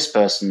how this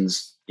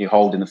person's you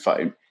hold in the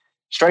phone,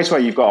 straight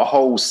away you've got a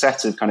whole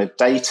set of kind of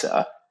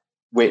data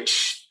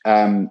which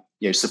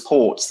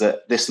supports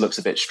that this looks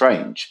a bit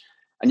strange.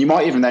 And you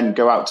might even then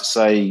go out to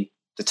say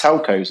the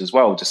telcos as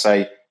well to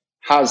say,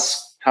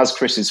 has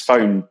Chris's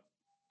phone,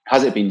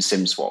 has it been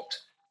SIM swapped?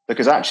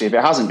 Because actually, if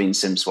it hasn't been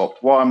SIM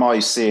swapped, why am I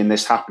seeing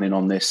this happening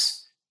on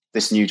this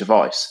new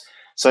device?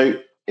 So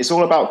it's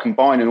all about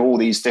combining all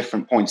these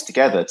different points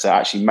together to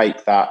actually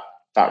make that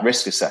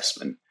risk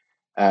assessment.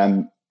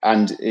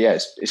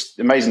 It's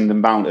amazing the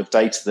amount of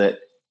data that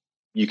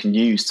you can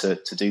use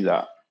to do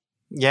that.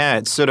 Yeah,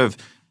 it's sort of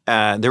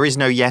there is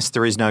no yes,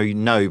 there is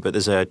no, but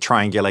there's a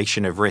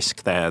triangulation of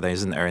risk there,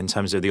 isn't there, in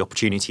terms of the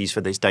opportunities for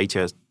this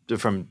data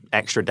from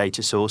extra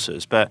data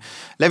sources. But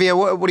Livia,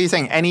 what do you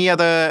think? Any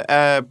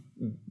other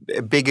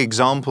big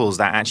examples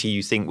that actually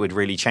you think would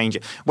really change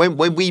it? When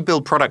we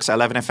build products at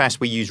 11FS,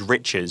 we use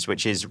Riches,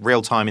 which is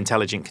real-time,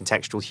 intelligent,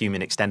 contextual,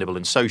 human, extendable,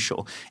 and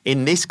social.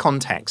 In this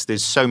context,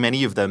 there's so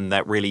many of them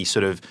that really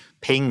sort of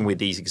ping with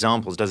these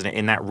examples, doesn't it?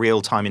 In that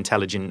real-time,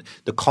 intelligent,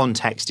 the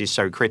context is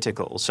so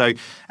critical. So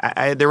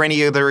are there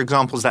any other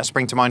examples that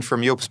spring to mind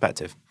from your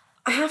perspective?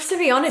 I have to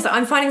be honest,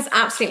 I'm finding this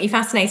absolutely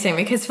fascinating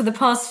because for the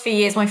past few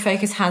years, my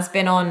focus has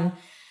been on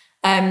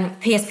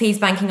PSPs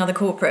banking other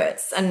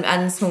corporates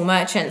and small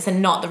merchants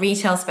and not the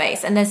retail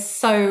space. And there's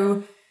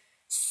so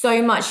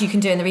much you can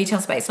do in the retail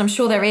space. I'm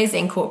sure there is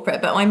in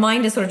corporate, but my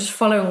mind is sort of just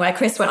following where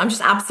Chris went. I'm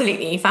just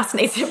absolutely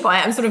fascinated by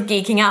it. I'm sort of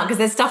geeking out because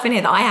there's stuff in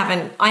here that I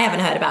haven't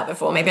heard about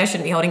before. Maybe I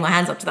shouldn't be holding my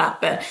hands up to that,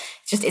 but it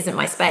just isn't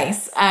my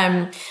space.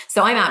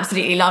 So I'm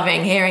absolutely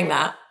loving hearing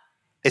that.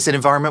 It's an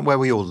environment where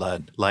we all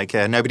learn.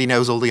 Nobody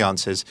knows all the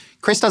answers.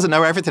 Chris doesn't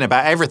know everything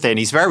about everything.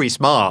 He's very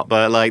smart,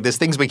 but there's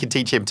things we can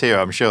teach him too,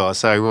 I'm sure.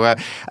 So I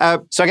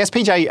guess,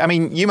 PJ, I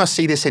mean, you must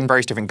see this in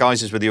various different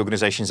guises with the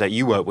organizations that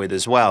you work with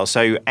as well.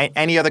 So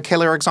any other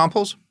killer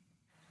examples?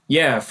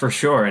 Yeah, for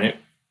sure. And it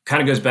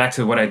kind of goes back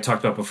to what I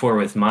talked about before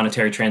with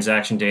monetary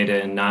transaction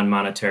data and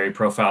non-monetary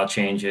profile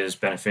changes,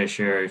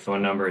 beneficiary,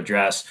 phone number,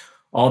 address.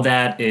 All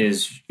that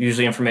is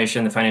usually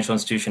information the financial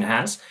institution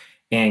has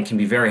and can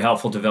be very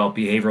helpful to develop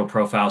behavioral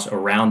profiles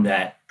around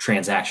that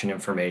transaction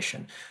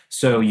information.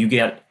 So you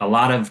get a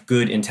lot of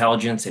good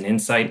intelligence and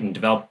insight in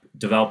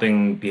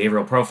developing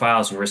behavioral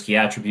profiles and risky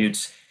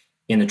attributes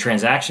in the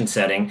transaction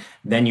setting.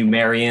 Then you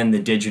marry in the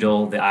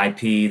digital, the IP,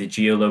 the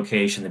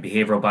geolocation, the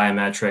behavioral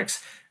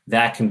biometrics.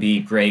 That can be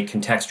great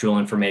contextual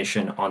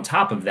information on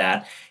top of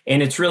that.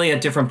 And it's really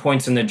at different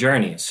points in the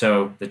journey.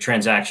 So the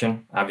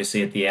transaction,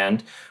 obviously at the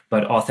end,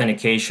 but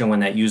authentication when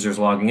that user's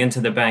logging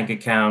into the bank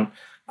account,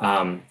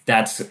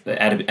 that's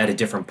at a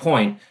different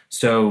point.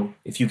 So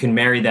if you can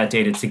marry that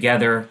data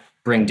together,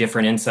 bring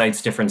different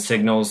insights, different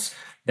signals,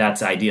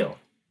 that's ideal.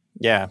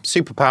 Yeah,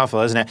 super powerful,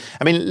 isn't it?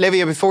 I mean,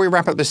 Livia, before we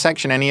wrap up this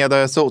section, any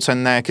other thoughts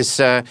on there? Because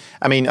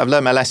I've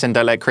learned my lesson.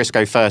 Don't let Chris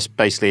go first.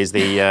 Basically, is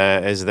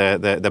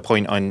the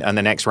point on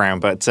the next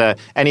round. But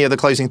any other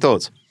closing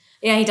thoughts?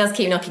 Yeah, he does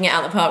keep knocking it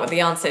out of the park with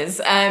the answers.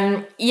 So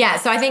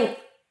I think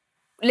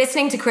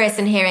listening to Chris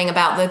and hearing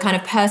about the kind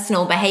of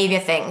personal behavior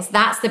things,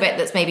 that's the bit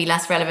that's maybe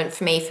less relevant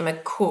for me from a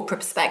corporate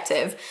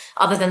perspective,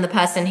 other than the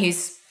person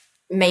who's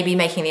maybe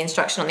making the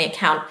instruction on the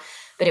account,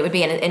 but it would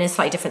be in a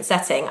slightly different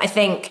setting. I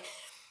think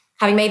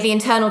having made the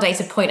internal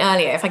data point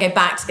earlier, if I go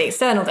back to the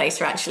external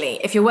data,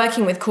 actually, if you're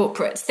working with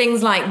corporates,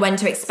 things like when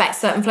to expect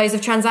certain flows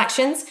of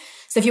transactions.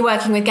 So if you're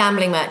working with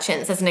gambling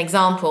merchants, as an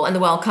example, and the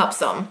World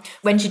Cup's on,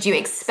 when should you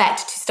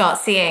expect to start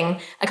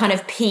seeing a kind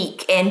of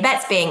peak in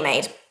bets being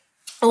made?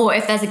 Or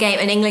if there's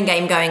an England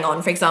game going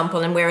on, for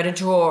example, and we're at a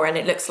draw and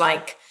it looks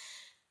like,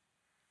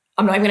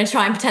 I'm not even going to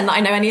try and pretend that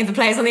I know any of the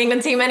players on the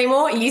England team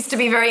anymore. I used to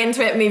be very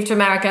into it, moved to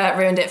America,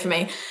 ruined it for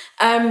me.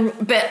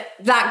 But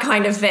that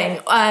kind of thing.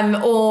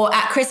 Or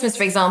at Christmas,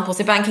 for example,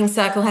 so Banking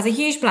Circle has a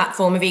huge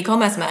platform of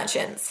e-commerce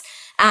merchants.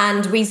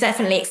 And we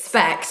definitely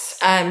expect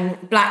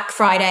Black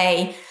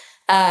Friday,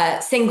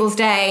 Singles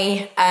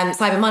Day,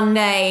 Cyber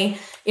Monday.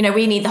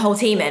 We need the whole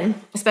team in,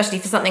 especially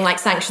for something like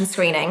sanction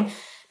screening,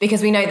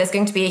 because we know there's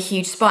going to be a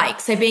huge spike.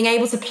 So being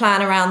able to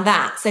plan around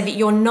that so that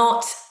you're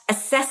not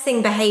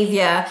assessing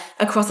behavior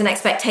across an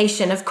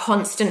expectation of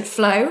constant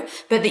flow,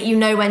 but that you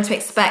know when to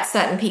expect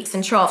certain peaks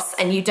and troughs,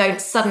 and you don't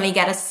suddenly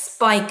get a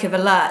spike of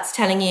alerts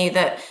telling you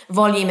that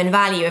volume and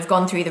value have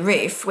gone through the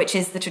roof, which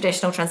is the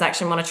traditional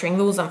transaction monitoring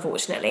rules,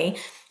 unfortunately.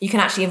 You can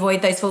actually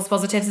avoid those false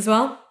positives as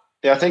well.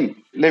 Yeah, I think,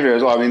 Livia,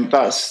 as well,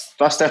 that's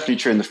definitely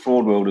true in the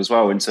fraud world as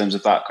well, in terms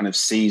of that kind of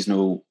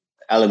seasonal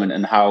element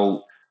and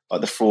how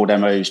the fraud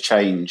MOs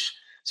change.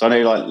 So I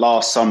know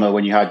last summer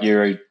when you had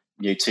Euro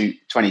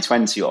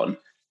 2020 on,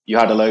 you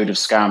had a load of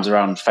scams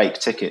around fake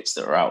tickets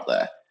that were out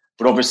there.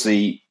 But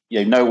obviously,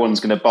 no one's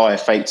going to buy a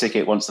fake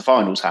ticket once the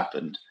finals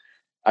happened.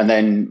 And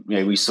then,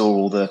 we saw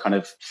all the kind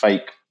of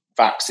fake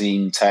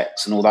vaccine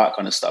texts and all that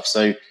kind of stuff.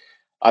 So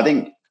I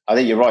think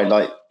you're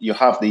right. You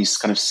have these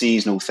kind of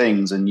seasonal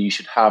things, and you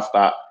should have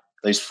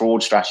those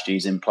fraud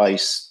strategies in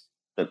place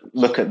that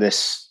look at the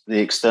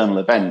external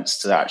events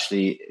to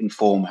actually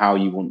inform how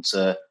you want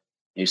to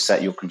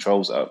set your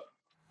controls up.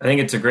 I think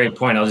it's a great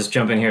point. I'll just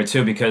jump in here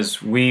too,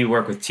 because we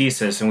work with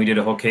TSYS and we did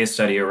a whole case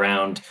study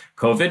around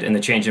COVID and the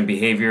change in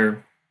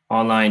behavior,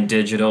 online,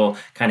 digital,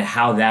 kind of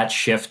how that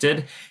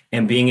shifted,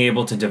 and being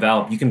able to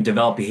you can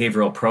develop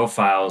behavioral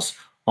profiles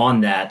on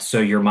that so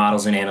your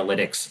models and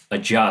analytics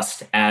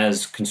adjust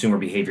as consumer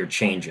behavior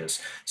changes.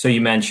 So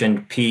you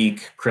mentioned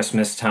peak,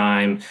 Christmas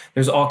time.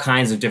 There's all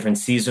kinds of different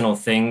seasonal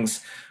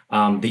things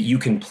that you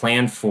can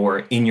plan for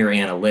in your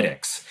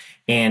analytics.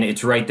 And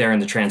it's right there in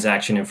the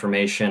transaction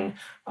information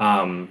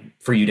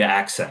for you to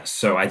access.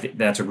 So I think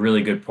that's a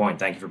really good point.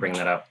 Thank you for bringing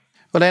that up.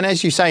 Well, then,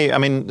 as you say, I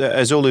mean,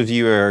 as all of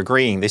you are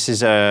agreeing, this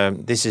is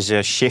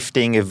a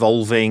shifting,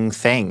 evolving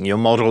thing. Your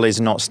model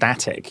is not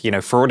static.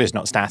 Fraud is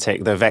not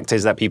static. The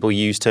vectors that people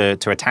use to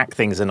attack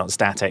things are not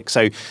static.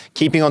 So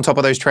keeping on top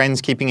of those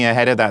trends, keeping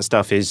ahead of that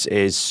stuff is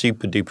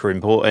super duper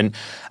important.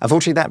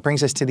 Unfortunately, that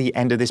brings us to the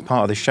end of this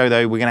part of the show,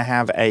 though. We're going to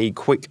have a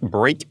quick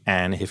break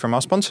and hear from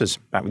our sponsors.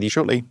 Back with you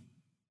shortly.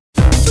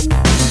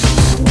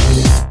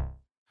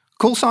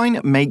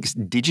 CallSign makes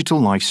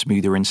digital life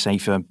smoother and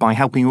safer by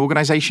helping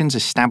organizations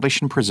establish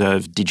and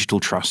preserve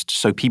digital trust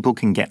so people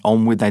can get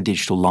on with their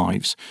digital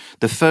lives.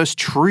 The first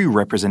true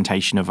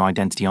representation of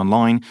identity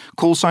online,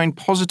 CallSign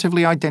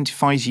positively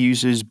identifies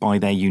users by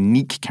their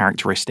unique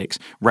characteristics,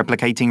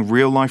 replicating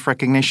real-life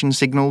recognition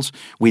signals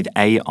with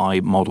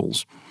AI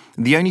models.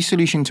 The only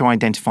solution to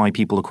identify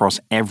people across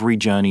every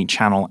journey,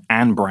 channel,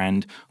 and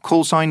brand,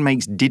 CallSign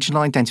makes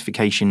digital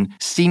identification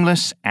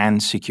seamless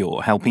and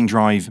secure, helping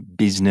drive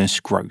business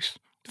growth.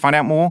 Find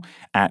out more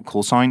at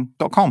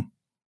callsign.com.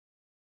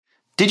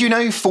 Did you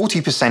know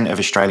 40% of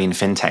Australian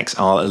fintechs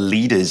are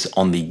leaders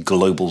on the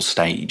global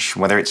stage?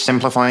 Whether it's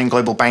simplifying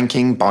global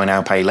banking, buy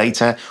now, pay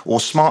later, or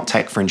smart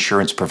tech for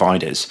insurance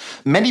providers,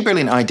 many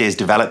brilliant ideas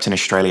developed in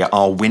Australia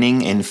are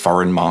winning in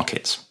foreign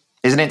markets.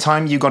 Isn't it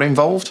time you got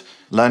involved?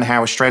 Learn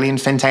how Australian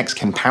fintechs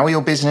can power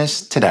your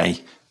business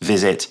today.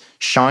 Visit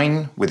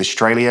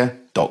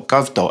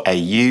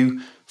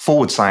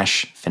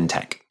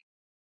shinewithaustralia.gov.au/fintech.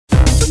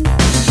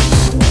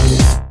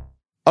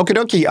 Okie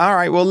dokie. All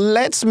right. Well,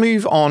 let's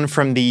move on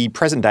from the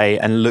present day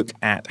and look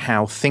at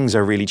how things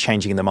are really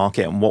changing in the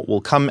market and what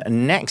will come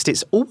next.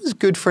 It's always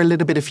good for a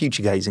little bit of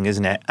future gazing,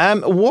 isn't it?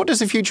 What does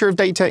the future of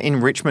data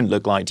enrichment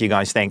look like, do you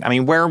guys think? I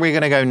mean, where are we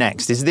going to go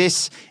next? Is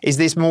this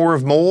more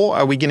of more?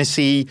 Are we going to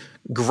see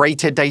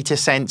greater data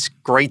sense,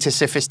 greater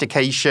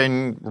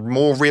sophistication,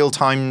 more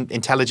real-time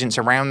intelligence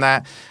around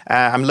that?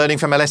 I'm learning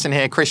from a lesson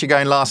here. Chris, you're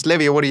going last.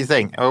 Livia, what do you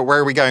think? Where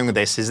are we going with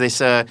this? Is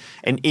this an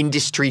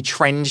industry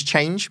trend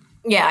change?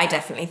 Yeah, I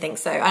definitely think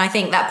so. And I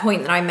think that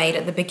point that I made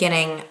at the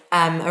beginning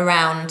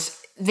around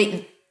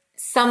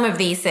some of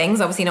these things,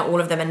 obviously not all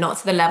of them and not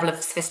to the level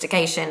of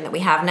sophistication that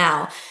we have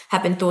now,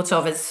 have been thought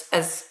of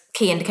as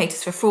key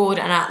indicators for fraud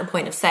and at the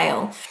point of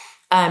sale.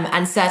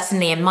 And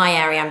certainly in my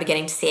area, I'm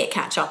beginning to see it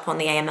catch up on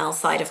the AML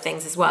side of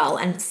things as well.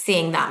 And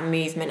seeing that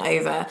movement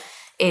over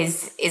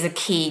is a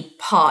key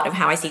part of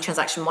how I see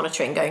transaction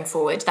monitoring going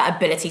forward, that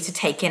ability to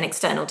take in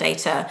external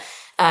data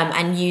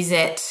and use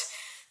it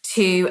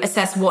to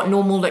assess what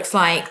normal looks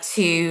like,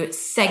 to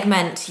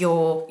segment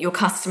your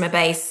customer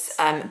base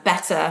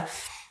better.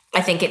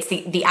 I think it's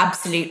the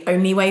absolute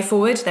only way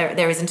forward.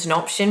 There isn't an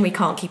option. We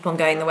can't keep on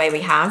going the way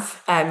we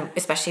have,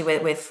 especially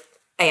with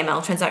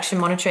AML transaction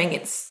monitoring.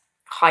 It's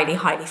highly,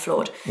 highly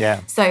flawed.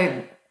 Yeah.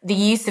 So the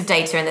use of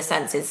data in this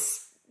sense is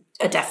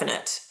a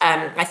definite.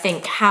 I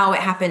think how it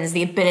happens,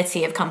 the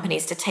ability of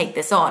companies to take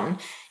this on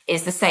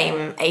is the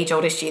same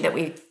age-old issue that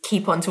we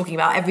keep on talking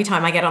about every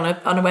time I get on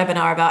a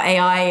webinar about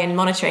AI and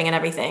monitoring and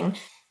everything.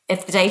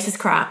 If the data's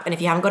crap and if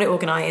you haven't got it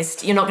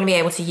organized, you're not going to be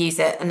able to use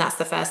it. And that's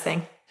the first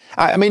thing.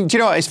 I mean, do you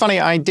know what? It's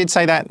funny. I did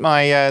say that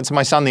to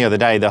my son the other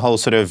day, the whole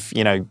sort of,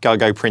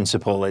 go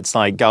principle. It's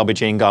like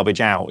garbage in, garbage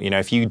out.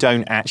 If you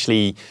don't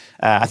actually,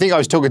 I think I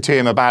was talking to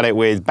him about it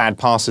with bad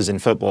passes in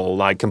football,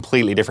 like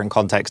completely different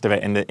context of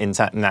it in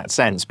that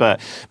sense. But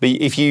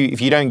if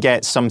you don't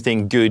get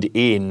something good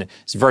in,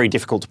 it's very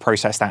difficult to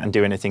process that and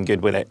do anything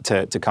good with it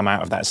to come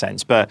out of that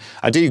sense. But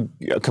I do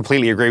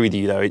completely agree with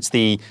you, though. It's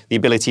the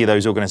ability of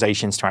those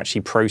organizations to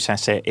actually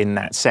process it in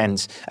that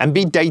sense and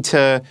be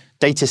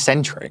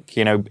data-centric.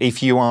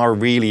 If you are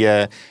really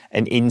an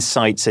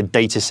insights, a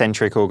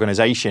data-centric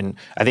organization,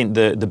 I think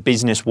the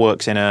business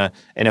works in a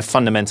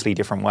fundamentally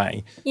different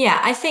way. Yeah,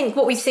 I think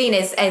what we've seen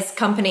is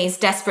companies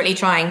desperately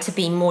trying to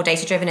be more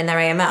data-driven in their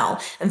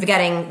AML and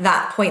forgetting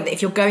that point that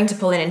if you're going to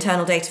pull in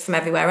internal data from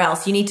everywhere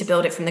else, you need to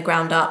build it from the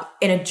ground up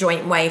in a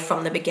joint way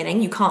from the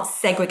beginning. You can't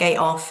segregate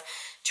off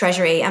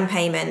treasury and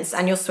payments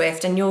and your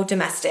SWIFT and your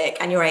domestic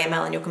and your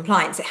AML and your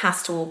compliance. It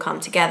has to all come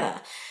together.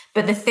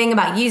 But the thing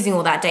about using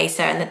all that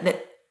data and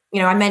that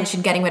I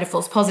mentioned getting rid of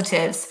false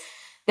positives,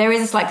 there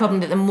is a slight problem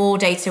that the more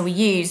data we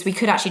use, we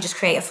could actually just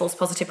create a false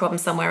positive problem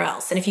somewhere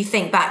else. And if you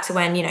think back to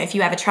when, if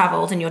you ever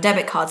traveled and your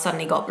debit card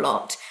suddenly got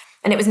blocked,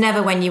 and it was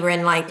never when you were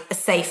in like a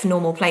safe,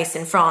 normal place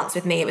in France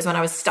with me, it was when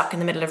I was stuck in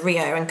the middle of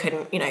Rio and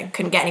couldn't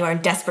get anywhere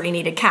and desperately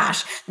needed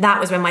cash.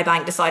 That was when my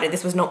bank decided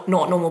this was not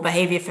normal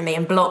behavior for me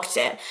and blocked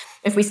it.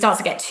 If we start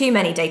to get too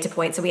many data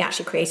points, are we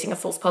actually creating a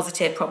false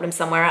positive problem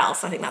somewhere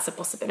else? I think that's a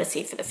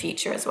possibility for the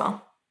future as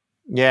well.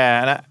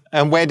 Yeah,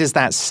 and where does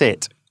that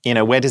sit?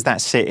 Where does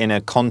that sit in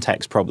a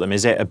context problem?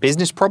 Is it a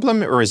business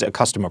problem or is it a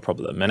customer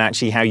problem? And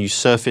actually how you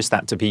surface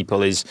that to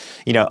people is,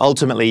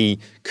 ultimately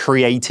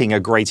creating a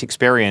great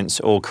experience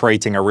or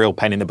creating a real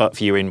pain in the butt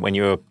for you when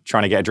you're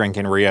trying to get a drink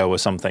in Rio or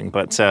something.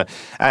 But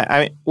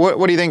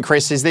what do you think,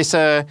 Chris? Is this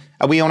are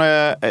we on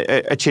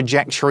a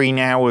trajectory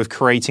now of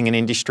creating an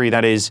industry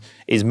that is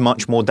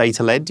much more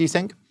data-led, do you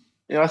think?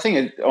 Yeah, I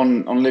think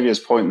on Olivia's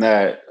point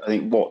there, I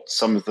think what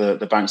some of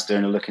the banks are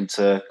doing are looking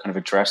to kind of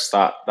address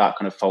that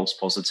kind of false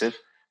positive.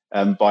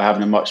 By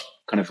having a much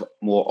kind of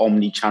more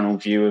omni-channel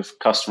view of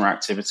customer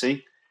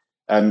activity.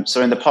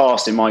 So in the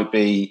past, it might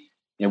be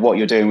what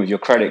you're doing with your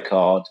credit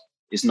card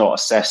is not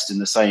assessed in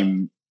the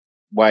same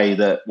way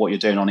that what you're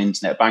doing on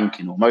internet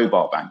banking or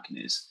mobile banking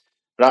is.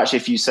 But actually,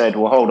 if you said,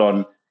 well, hold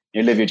on,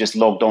 Olivia just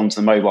logged on to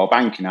the mobile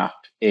banking app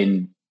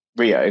in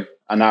Rio,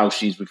 and now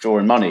she's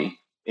withdrawing money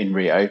in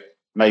Rio,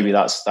 maybe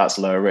that's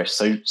lower risk.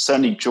 So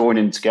certainly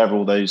joining together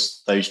all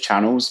those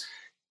channels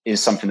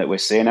is something that we're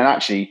seeing. And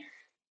actually,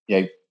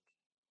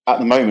 at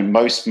the moment,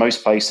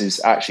 most places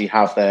actually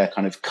have their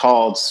kind of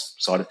cards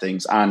side of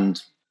things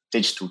and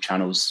digital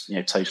channels,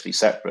 totally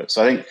separate.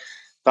 So I think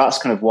that's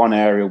kind of one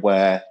area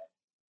where,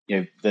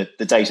 the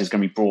data is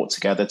going to be brought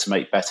together to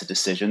make better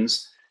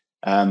decisions.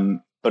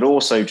 But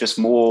also just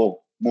more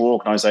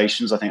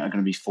organizations, I think, are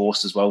going to be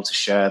forced as well to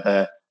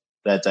share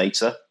their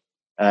data.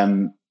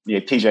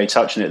 PJ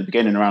touched on it at the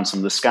beginning around some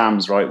of the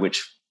scams, right,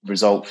 which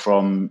result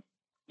from,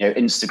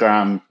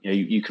 Instagram,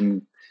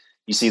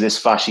 you see this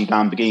flashy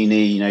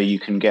Lamborghini, you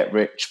can get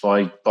rich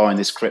by buying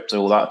this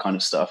crypto, all that kind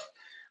of stuff.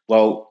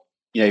 Well,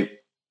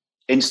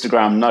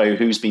 Instagram know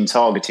who's been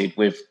targeted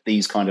with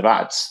these kind of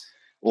ads,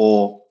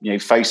 or,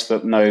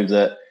 Facebook know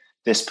that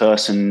this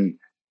person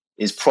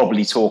is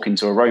probably talking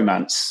to a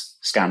romance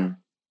scam,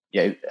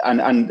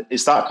 and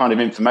it's that kind of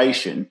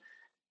information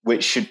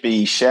which should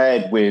be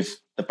shared with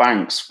the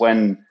banks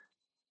when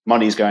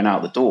money is going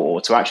out the door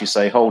to actually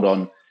say, hold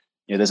on,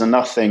 there's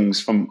enough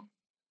things from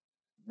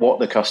what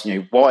the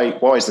customer, why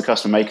is the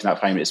customer making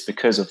that payment? It's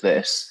because of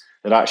this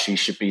that actually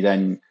should be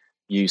then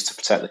used to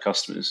protect the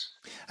customers.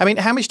 I mean,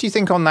 how much do you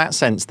think on that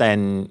sense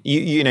then,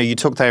 you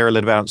talked there a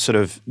little about sort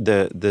of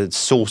the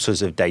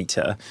sources of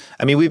data.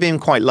 I mean, we've been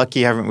quite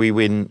lucky, haven't we,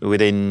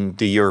 within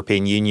the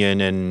European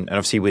Union and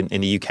obviously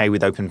in the UK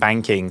with open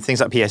banking,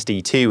 things like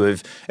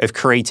PSD2 have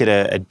created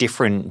a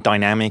different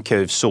dynamic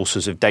of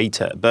sources of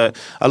data. But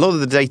a lot of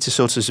the data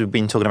sources we've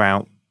been talking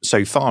about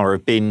so far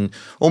have been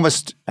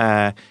almost,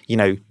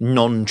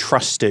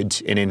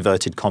 non-trusted in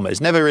inverted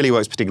commas. Never really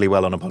works particularly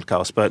well on a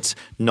podcast, but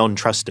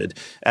non-trusted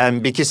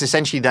because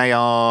essentially they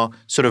are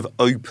sort of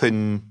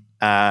open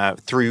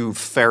through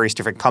various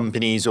different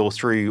companies or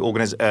through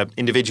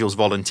individuals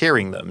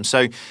volunteering them.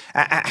 So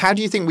how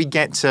do you think we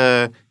get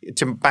to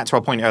back to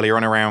our point earlier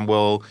on around,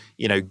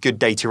 good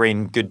data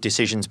in, good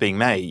decisions being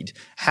made?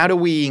 How do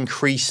we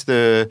increase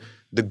the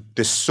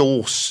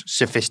source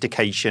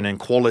sophistication and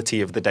quality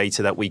of the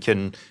data that we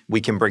can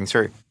bring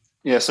through?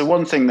 Yeah, so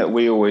one thing that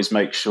we always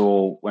make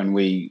sure when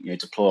we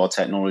deploy our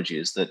technology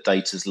is that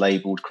data is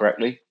labeled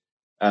correctly,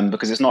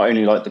 because it's not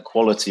only like the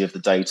quality of the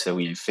data,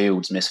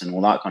 fields missing,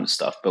 all that kind of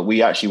stuff, but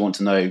we actually want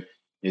to know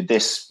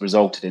this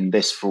resulted in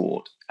this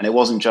fraud, and it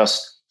wasn't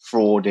just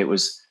fraud; it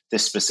was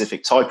this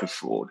specific type of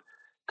fraud,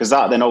 because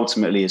that then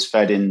ultimately is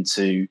fed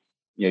into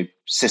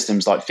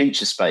systems like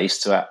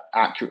Featurespace to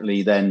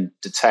accurately then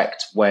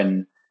detect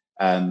when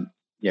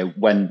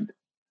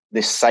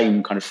this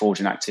same kind of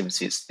fraudulent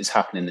activity is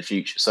happening in the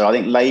future. So I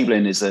think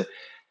labeling is a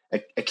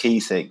key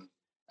thing,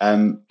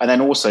 and then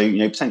also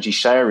potentially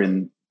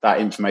sharing that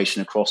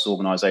information across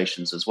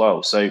organizations as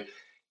well. So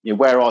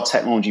where our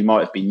technology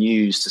might have been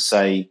used to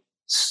say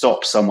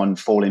stop someone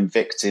falling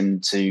victim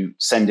to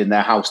sending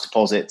their house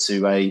deposit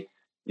to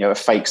a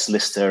fake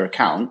solicitor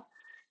account,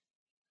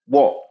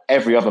 what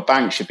every other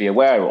bank should be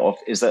aware of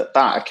is that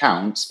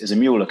account is a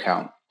mule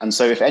account. And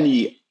so if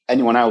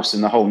anyone else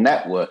in the whole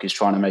network is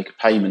trying to make a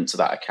payment to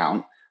that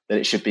account, that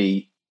it should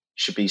be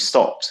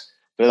stopped.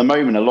 But at the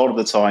moment, a lot of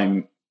the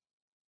time,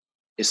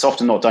 it's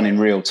often not done in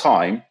real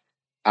time.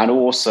 And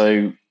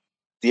also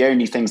the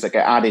only things that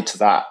get added to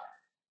that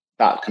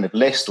kind of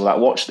list or that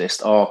watch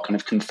list are kind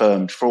of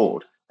confirmed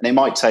fraud. And it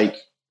might take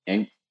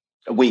a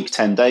week,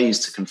 10 days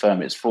to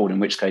confirm it's fraud, in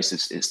which case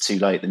it's too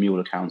late. The mule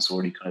account's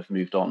already kind of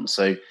moved on.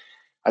 So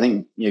I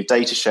think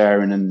data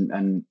sharing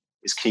and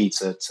is key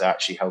to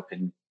actually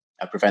helping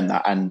prevent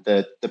that. And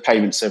the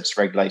payment service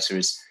regulator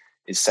is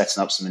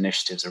setting up some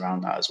initiatives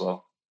around that as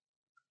well.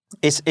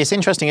 It's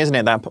interesting, isn't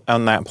it, that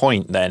on that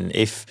point then,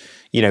 if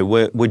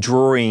we're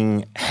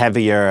drawing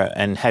heavier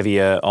and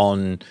heavier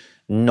on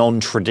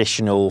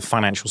non-traditional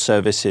financial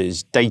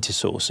services data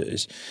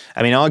sources.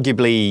 I mean,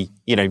 arguably,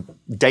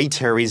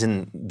 data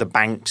isn't the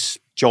bank's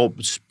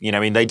jobs.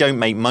 They don't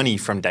make money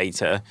from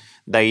data.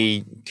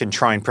 They can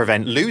try and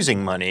prevent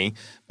losing money.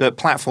 But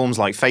platforms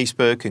like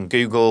Facebook and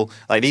Google,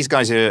 like these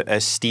guys are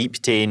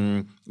steeped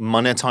in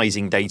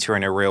monetizing data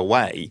in a real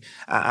way.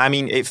 I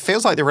mean, it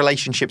feels like the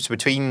relationships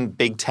between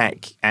big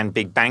tech and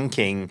big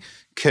banking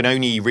can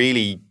only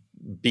really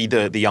be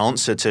the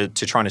answer to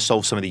trying to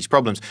solve some of these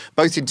problems,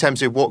 both in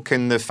terms of what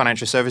can the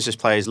financial services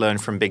players learn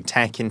from big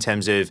tech in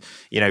terms of,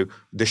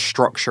 the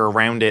structure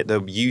around it,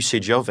 the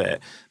usage of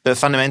it, but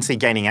fundamentally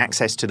gaining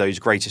access to those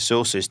greater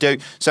sources.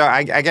 So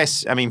I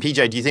guess,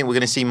 PJ, do you think we're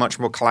going to see much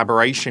more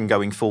collaboration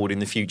going forward in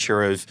the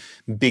future of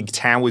big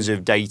towers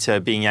of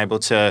data being able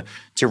to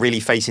really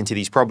face into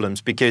these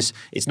problems? Because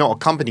it's not a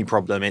company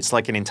problem. It's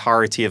like an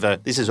entirety of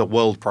this is a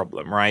world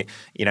problem, right?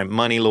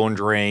 Money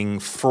laundering,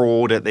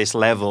 fraud at this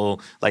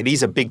level, like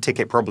these are big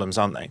ticket problems,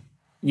 aren't they?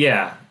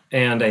 Yeah.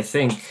 And I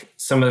think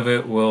some of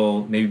it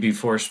will maybe be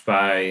forced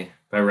by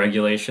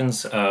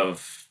regulations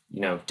of,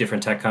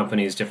 different tech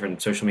companies,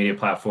 different social media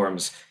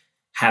platforms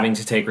having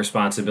to take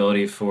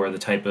responsibility for the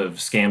type of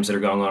scams that are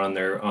going on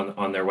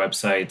their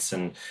websites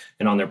and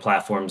on their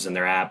platforms and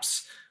their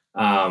apps.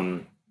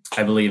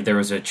 I believe there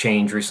was a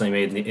change recently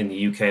made in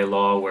the UK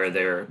law where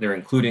they're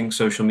including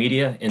social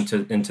media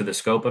into the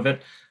scope of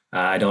it.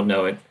 I don't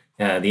know it.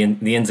 The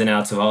ins and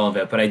outs of all of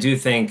it. But I do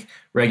think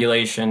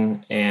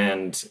regulation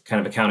and kind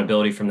of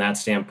accountability from that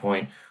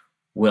standpoint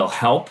will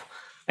help.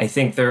 I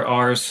think there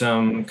are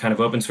some kind of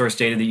open source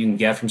data that you can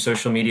get from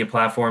social media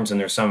platforms, and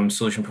there's some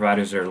solution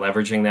providers that are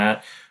leveraging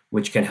that,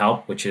 which can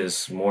help, which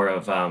is more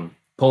of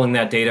pulling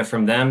that data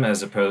from them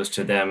as opposed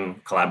to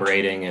them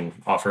collaborating and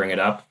offering it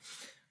up.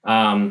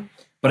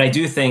 But I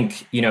do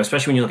think,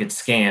 especially when you look at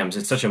scams,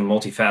 it's such a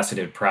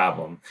multifaceted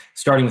problem,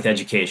 starting with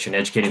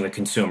educating the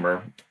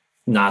consumer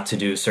not to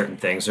do certain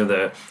things, or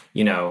the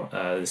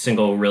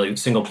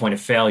single point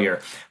of failure.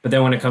 But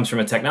then when it comes from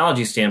a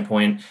technology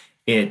standpoint,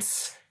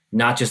 it's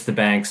not just the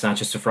banks, not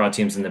just the fraud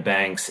teams in the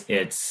banks,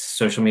 it's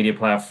social media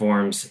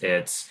platforms,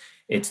 it's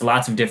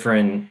lots of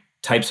different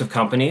types of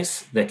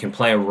companies that can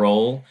play a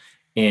role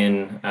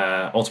in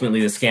ultimately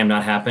the scam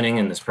not happening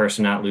and this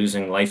person not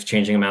losing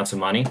life-changing amounts of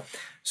money.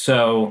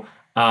 So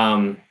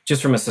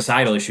just from a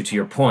societal issue, to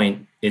your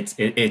point,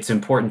 it's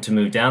important to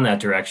move down that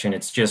direction.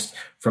 It's just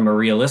from a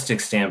realistic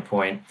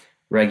standpoint,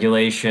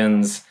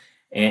 regulations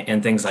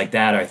and things like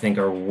that, I think,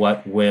 are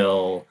what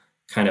will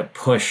kind of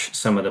push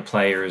some of the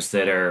players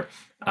that are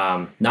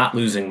not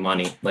losing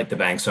money like the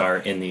banks are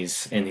in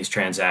these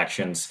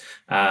transactions,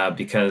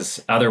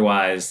 because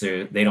otherwise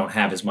they don't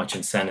have as much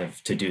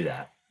incentive to do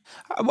that.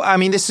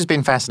 This has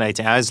been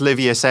fascinating. As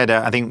Livia said,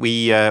 I think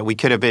we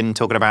could have been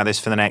talking about this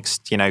for the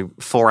next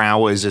 4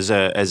 hours as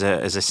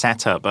a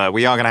setup.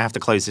 We are going to have to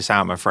close this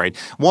out, I'm afraid.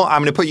 I'm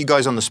going to put you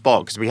guys on the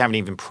spot because we haven't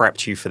even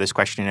prepped you for this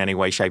question in any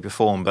way, shape, or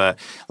form. But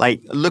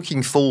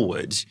looking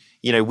forward,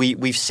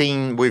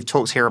 we've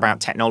talked here about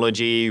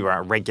technology,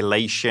 about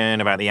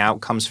regulation, about the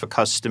outcomes for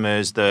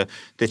customers, the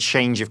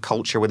change of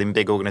culture within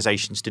big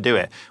organizations to do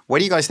it. Where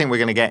do you guys think we're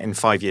going to get in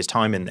 5 years'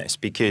 time in this?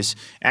 Because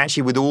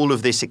actually, with all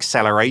of this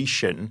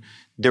acceleration,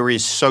 there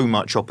is so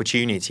much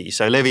opportunity.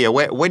 So, Livia,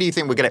 where do you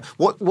think we're going to?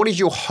 What is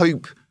your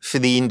hope for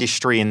the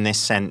industry in this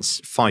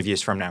sense 5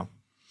 years from now?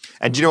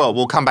 And do you know what?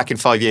 We'll come back in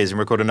 5 years and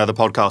record another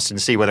podcast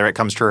and see whether it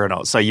comes true or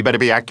not. So you better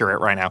be accurate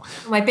right now.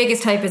 My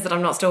biggest hope is that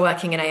I'm not still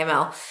working in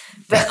AML.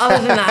 But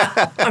other than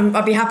that,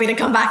 I'd be happy to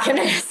come back and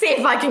see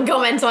if I can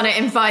comment on it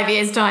in 5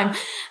 years' time.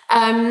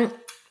 My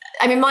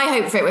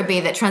hope for it would be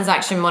that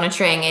transaction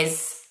monitoring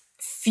is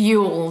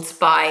fueled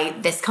by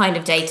this kind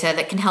of data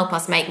that can help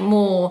us make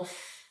more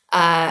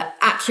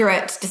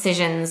accurate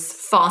decisions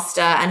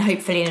faster and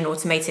hopefully in an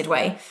automated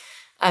way.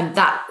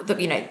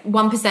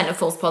 1% of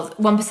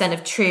 1%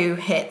 of true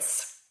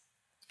hits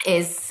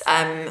is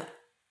a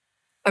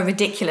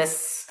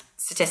ridiculous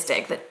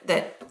statistic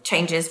that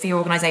changes for your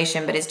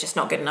organization, but is just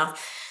not good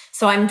enough.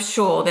 So I'm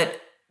sure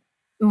that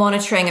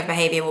monitoring of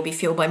behavior will be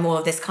fueled by more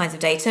of this kinds of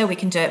data. We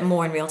can do it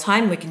more in real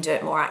time. We can do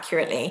it more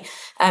accurately.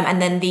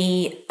 And then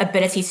the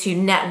ability to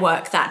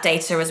network that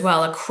data as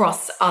well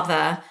across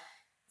other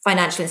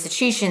financial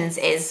institutions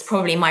is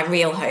probably my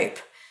real hope.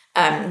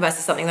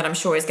 Versus something that I'm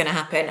sure is going to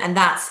happen. And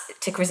that's,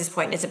 to Chris's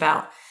point, is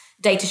about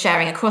data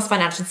sharing across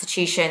financial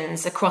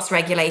institutions, across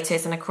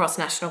regulators, and across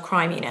national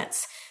crime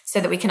units,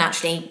 so that we can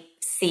actually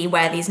see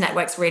where these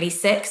networks really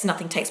sit, because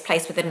nothing takes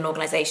place within an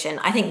organization.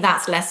 I think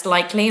that's less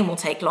likely and will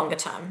take a longer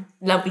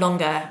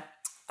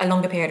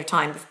period of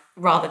time,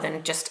 rather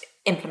than just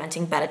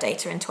implementing better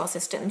data into our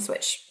systems,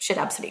 which should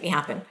absolutely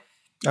happen.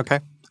 Okay.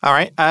 All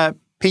right.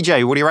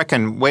 PJ, what do you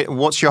reckon?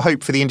 What's your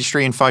hope for the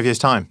industry in 5 years'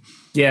 time?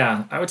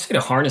 Yeah, I would say to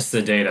harness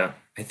the data.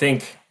 I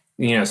think,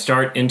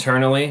 start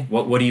internally.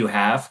 What do you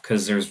have?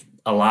 Because there's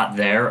a lot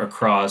there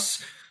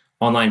across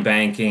online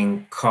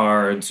banking,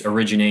 cards,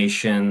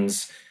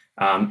 originations,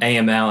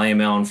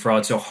 AML and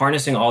fraud. So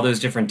harnessing all those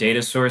different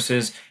data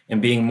sources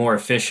and being more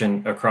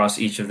efficient across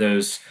each of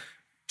those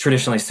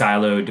traditionally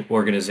siloed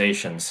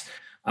organizations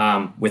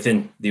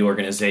within the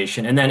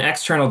organization. And then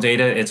external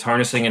data, it's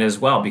harnessing it as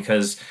well,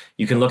 because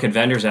you can look at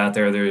vendors out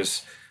there.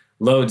 There's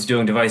loads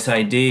doing device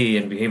ID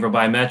and behavioral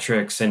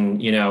biometrics,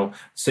 and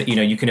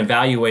you can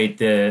evaluate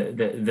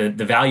the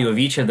value of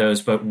each of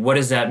those. But what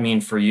does that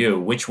mean for you?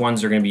 Which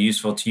ones are going to be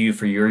useful to you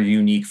for your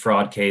unique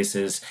fraud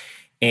cases,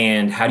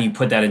 and how do you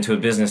put that into a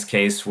business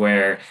case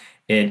where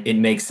it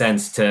makes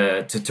sense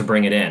to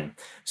bring it in?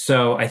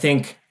 So I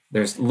think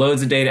there's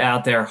loads of data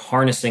out there.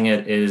 Harnessing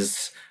it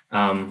is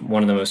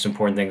one of the most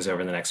important things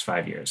over the next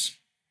 5 years.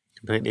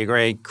 Completely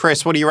agree.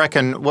 Chris, what do you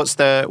reckon? What's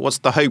the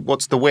hope?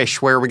 What's the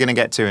wish? Where are we going to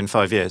get to in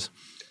 5 years?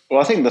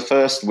 Well, I think the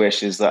first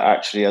wish is that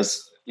actually,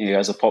 as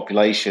a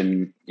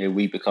population,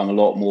 we become a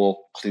lot more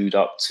clued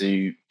up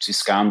to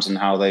scams and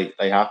how they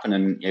happen,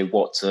 and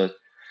what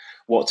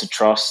to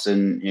trust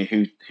and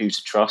who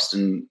to trust,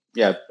 and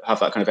have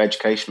that kind of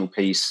educational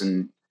piece,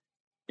 and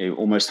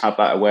almost have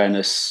that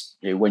awareness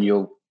when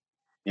you're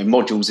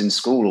modules in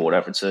school or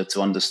whatever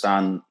to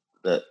understand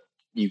that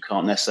you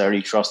can't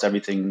necessarily trust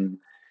everything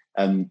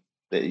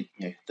that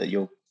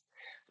you're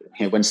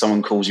when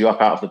someone calls you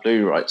up out of the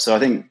blue, right? So I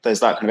think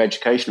there's that kind of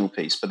educational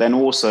piece, but then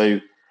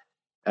also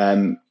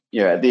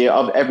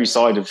every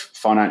side of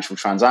financial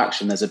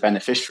transaction there's a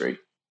beneficiary,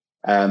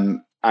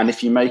 and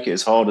if you make it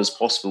as hard as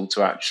possible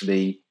to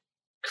actually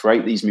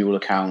create these mule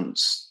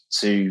accounts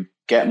to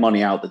get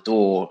money out the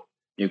door,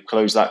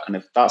 close that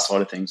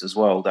side of things as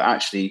well, that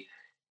actually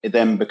it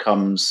then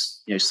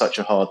becomes such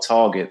a hard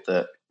target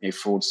that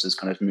fraudsters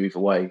kind of move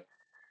away.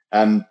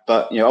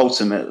 But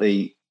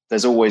ultimately,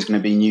 there's always going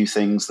to be new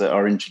things that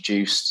are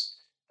introduced,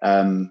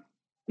 like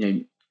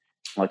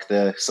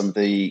some of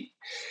the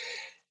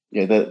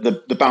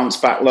bounce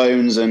back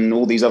loans and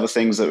all these other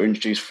things that were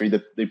introduced through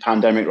the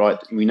pandemic. Right,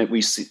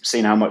 we've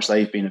seen how much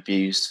they've been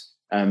abused.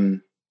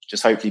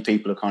 Just hopefully,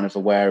 people are kind of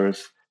aware of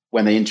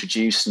when they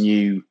introduce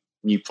new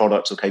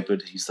products or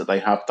capabilities that they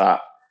have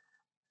that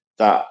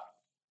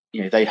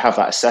they have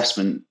that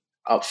assessment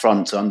up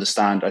front to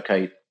understand,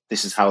 okay,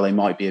 this is how they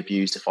might be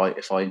abused if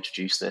I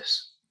introduce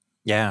this.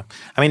 Yeah.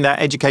 I mean, that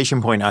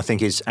education point, I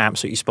think, is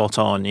absolutely spot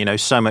on.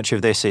 So much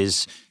of this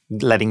is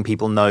letting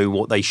people know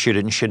what they should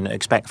and shouldn't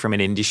expect from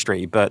an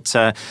industry. But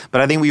I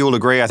think we all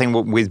agree, I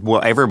think with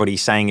what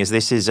everybody's saying is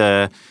this is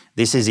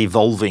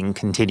evolving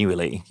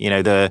continually.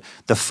 The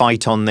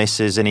fight on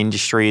this as an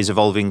industry is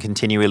evolving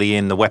continually,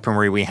 and the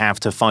weaponry we have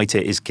to fight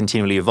it is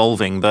continually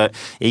evolving, but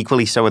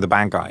equally so are the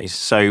bad guys.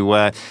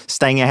 So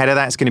staying ahead of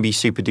that is going to be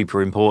super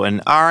duper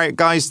important. All right,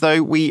 guys,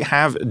 though, we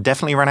have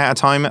definitely run out of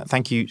time.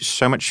 Thank you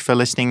so much for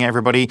listening,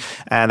 everybody.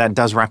 That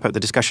does wrap up the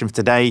discussion for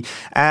today.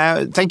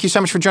 Thank you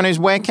so much for joining us.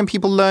 Where can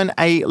people learn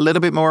a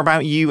little bit more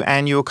about you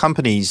and your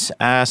companies?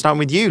 Starting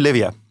with you,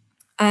 Livia.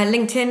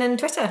 LinkedIn and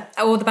Twitter,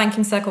 or the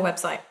Banking Circle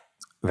website.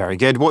 Very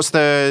good. What's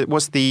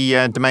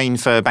the domain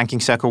for Banking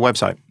Circle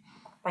website?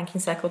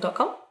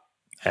 bankingcircle.com.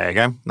 There you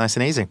go. Nice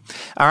and easy.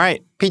 All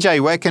right. PJ,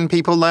 where can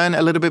people learn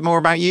a little bit more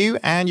about you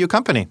and your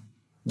company?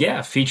 Yeah,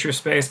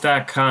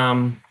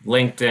 featurespace.com,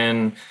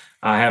 LinkedIn.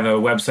 I have a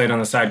website on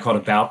the side called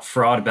About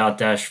Fraud,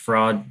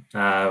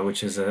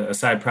 which is a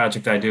side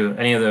project I do.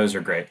 Any of those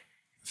are great.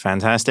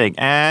 Fantastic.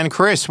 And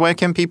Chris, where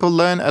can people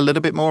learn a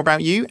little bit more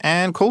about you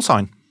and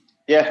CallSign?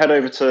 Yeah, head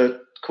over to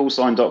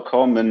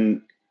callsign.com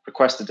and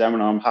request a demo,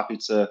 and I'm happy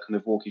to kind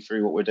of walk you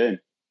through what we're doing.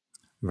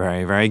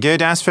 Very, very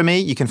good. As for me,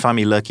 you can find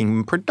me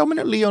lurking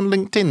predominantly on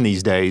LinkedIn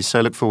these days,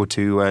 so look forward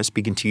to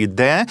speaking to you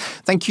there.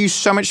 Thank you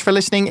so much for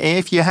listening.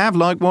 If you have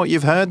liked what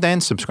you've heard, then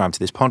subscribe to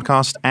this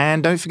podcast,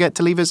 and don't forget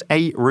to leave us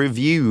a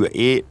review.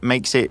 It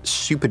makes it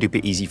super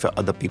duper easy for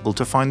other people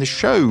to find the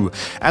show.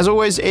 As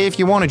always, if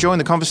you want to join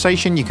the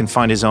conversation, you can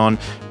find us on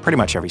pretty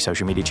much every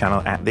social media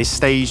channel at this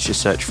stage. Just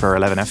search for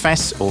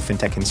 11FS or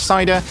FinTech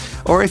Insider,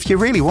 or if you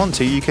really want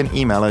to, you can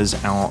email us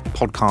our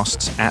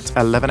podcasts at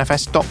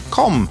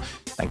 11fs.com.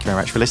 Thank you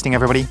very much for listening,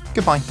 everybody.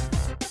 Goodbye.